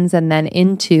friends, and then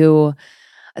into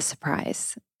a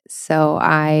surprise. So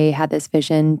I had this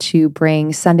vision to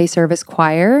bring Sunday service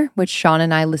choir, which Sean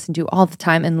and I listen to all the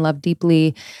time and love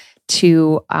deeply,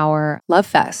 to our Love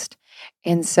Fest.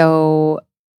 And so,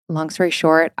 long story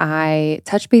short, I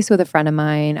touched base with a friend of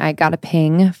mine. I got a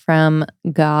ping from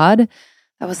God.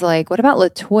 I was like, what about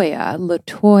Latoya?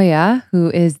 Latoya, who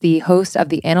is the host of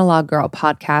the Analog Girl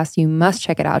podcast. You must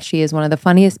check it out. She is one of the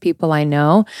funniest people I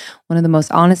know, one of the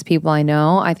most honest people I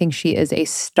know. I think she is a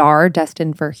star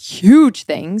destined for huge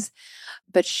things,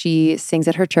 but she sings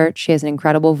at her church. She has an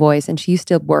incredible voice and she used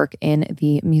to work in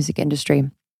the music industry.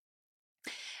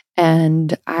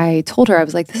 And I told her, I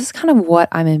was like, this is kind of what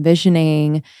I'm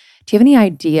envisioning. Do you have any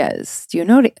ideas? Do you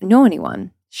know anyone?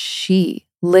 She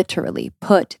literally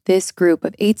put this group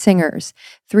of 8 singers,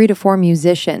 3 to 4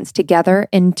 musicians together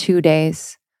in 2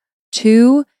 days.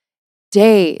 2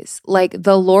 days. Like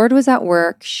the Lord was at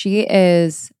work. She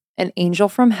is an angel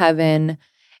from heaven.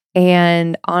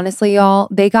 And honestly, y'all,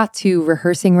 they got to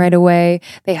rehearsing right away.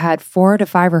 They had 4 to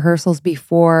 5 rehearsals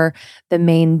before the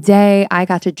main day. I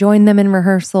got to join them in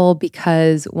rehearsal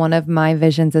because one of my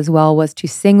visions as well was to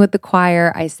sing with the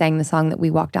choir. I sang the song that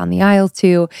we walked down the aisle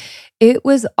to. It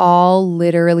was all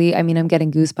literally, I mean, I'm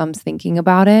getting goosebumps thinking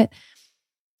about it.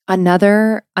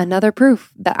 Another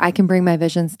proof that I can bring my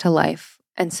visions to life,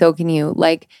 and so can you.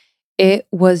 Like, it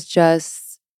was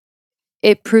just,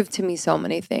 it proved to me so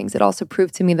many things. It also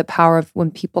proved to me the power of when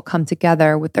people come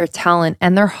together with their talent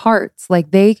and their hearts.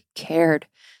 Like, they cared.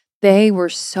 They were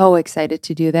so excited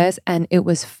to do this, and it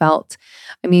was felt.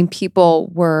 I mean,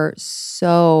 people were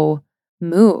so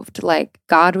moved. Like,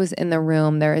 God was in the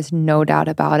room. There is no doubt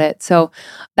about it. So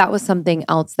that was something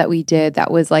else that we did that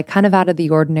was like kind of out of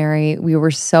the ordinary. We were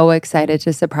so excited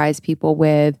to surprise people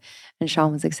with, and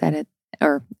Sean was excited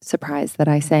or surprised that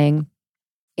I sang.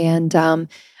 And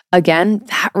again,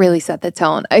 that really set the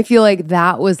tone. I feel like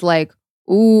that was like,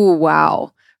 ooh,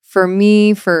 wow. For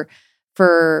me, for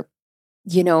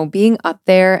you know, being up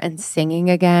there and singing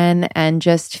again and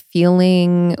just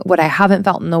feeling what I haven't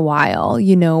felt in a while,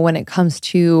 you know, when it comes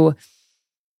to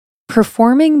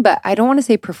performing, but I don't want to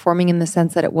say performing in the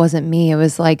sense that it wasn't me. It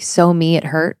was like, so me, it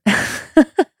hurt.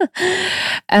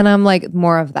 And I'm like,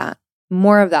 more of that.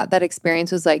 That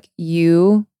experience was like,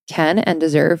 you can and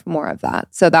deserve more of that.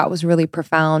 So that was really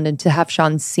profound. And to have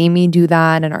Sean see me do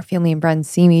that and our family and friends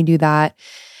see me do that,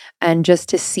 and just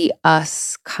to see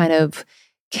us kind of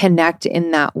connect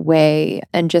in that way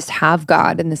and just have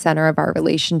God in the center of our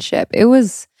relationship. It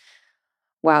was,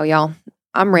 wow, y'all.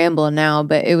 I'm rambling now,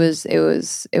 but it was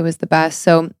the best.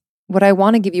 So what I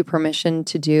want to give you permission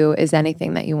to do is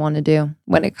anything that you want to do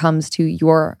when it comes to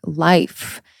your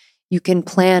life. You can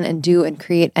plan and do and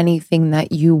create anything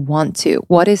that you want to.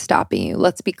 What is stopping you?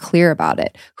 Let's be clear about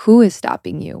it. Who is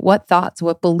stopping you? What thoughts,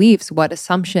 what beliefs, what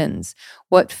assumptions,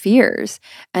 what fears?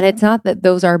 And it's not that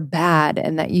those are bad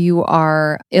and that you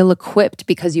are ill-equipped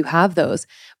because you have those,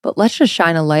 but let's just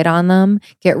shine a light on them,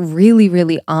 get really,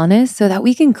 really honest so that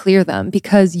we can clear them,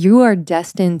 because you are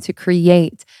destined to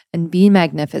create and be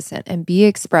magnificent and be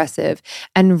expressive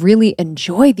and really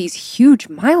enjoy these huge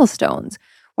milestones.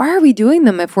 Why are we doing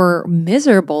them if we're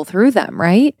miserable through them,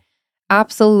 right?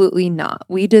 Absolutely not.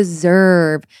 We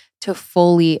deserve to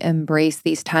fully embrace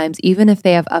these times, even if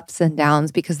they have ups and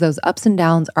downs, because those ups and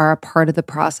downs are a part of the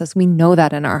process. We know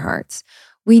that in our hearts.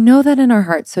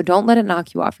 So don't let it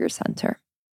knock you off your center.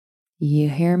 You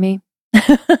hear me?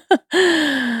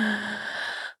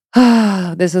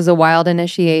 This is a wild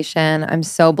initiation. I'm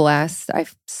so blessed.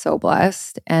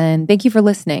 And thank you for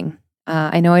listening.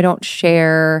 I know I don't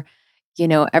share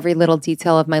every little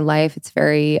detail of my life. It's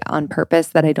very on purpose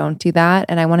that I don't do that.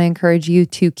 And I want to encourage you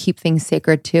to keep things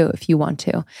sacred too, if you want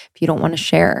to. If you don't want to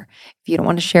share,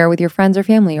 with your friends or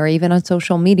family, or even on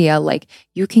social media, like,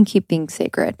 you can keep things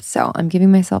sacred. So I'm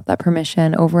giving myself that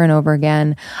permission over and over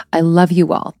again. I love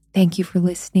you all. Thank you for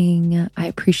listening. I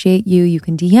appreciate you. You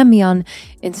can DM me on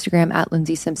Instagram at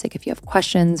Lindsay Simcik if you have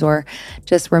questions, or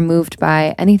just were moved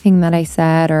by anything that I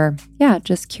said, or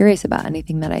just curious about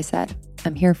anything that I said.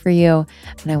 I'm here for you,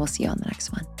 and I will see you on the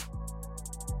next one.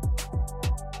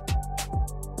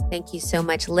 Thank you so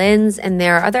much, Linz. And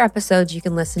there are other episodes you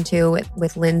can listen to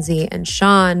with Lindsay and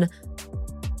Sean.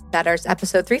 That is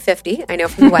episode 350, I know,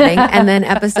 from the wedding. And then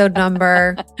episode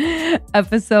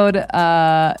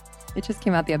it just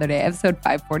came out the other day, episode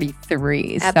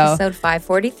 543. Episode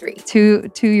 543.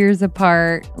 Two years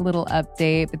apart, a little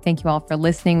update. But thank you all for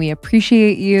listening. We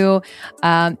appreciate you.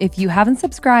 If you haven't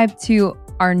subscribed to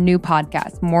our new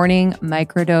podcast, Morning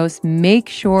Microdose, make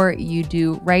sure you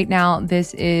do right now.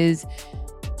 This is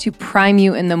to prime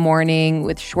you in the morning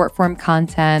with short form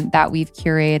content that we've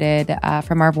curated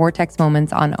from our Vortex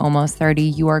moments on Almost 30.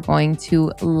 You are going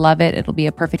to love it. It'll be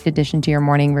a perfect addition to your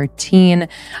morning routine.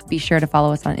 Be sure to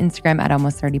follow us on Instagram at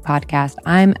Almost 30 Podcast.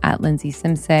 I'm at Lindsay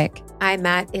Simcik. I'm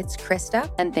at It's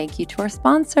Krista. And thank you to our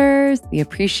sponsors. We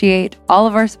appreciate all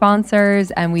of our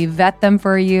sponsors and we vet them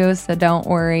for you. So don't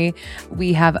worry.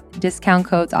 We have discount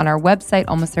codes on our website,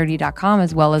 almost30.com,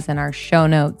 as well as in our show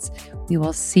notes. We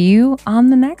will see you on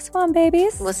the next one,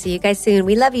 babies. We'll see you guys soon.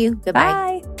 We love you.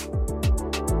 Goodbye. Bye.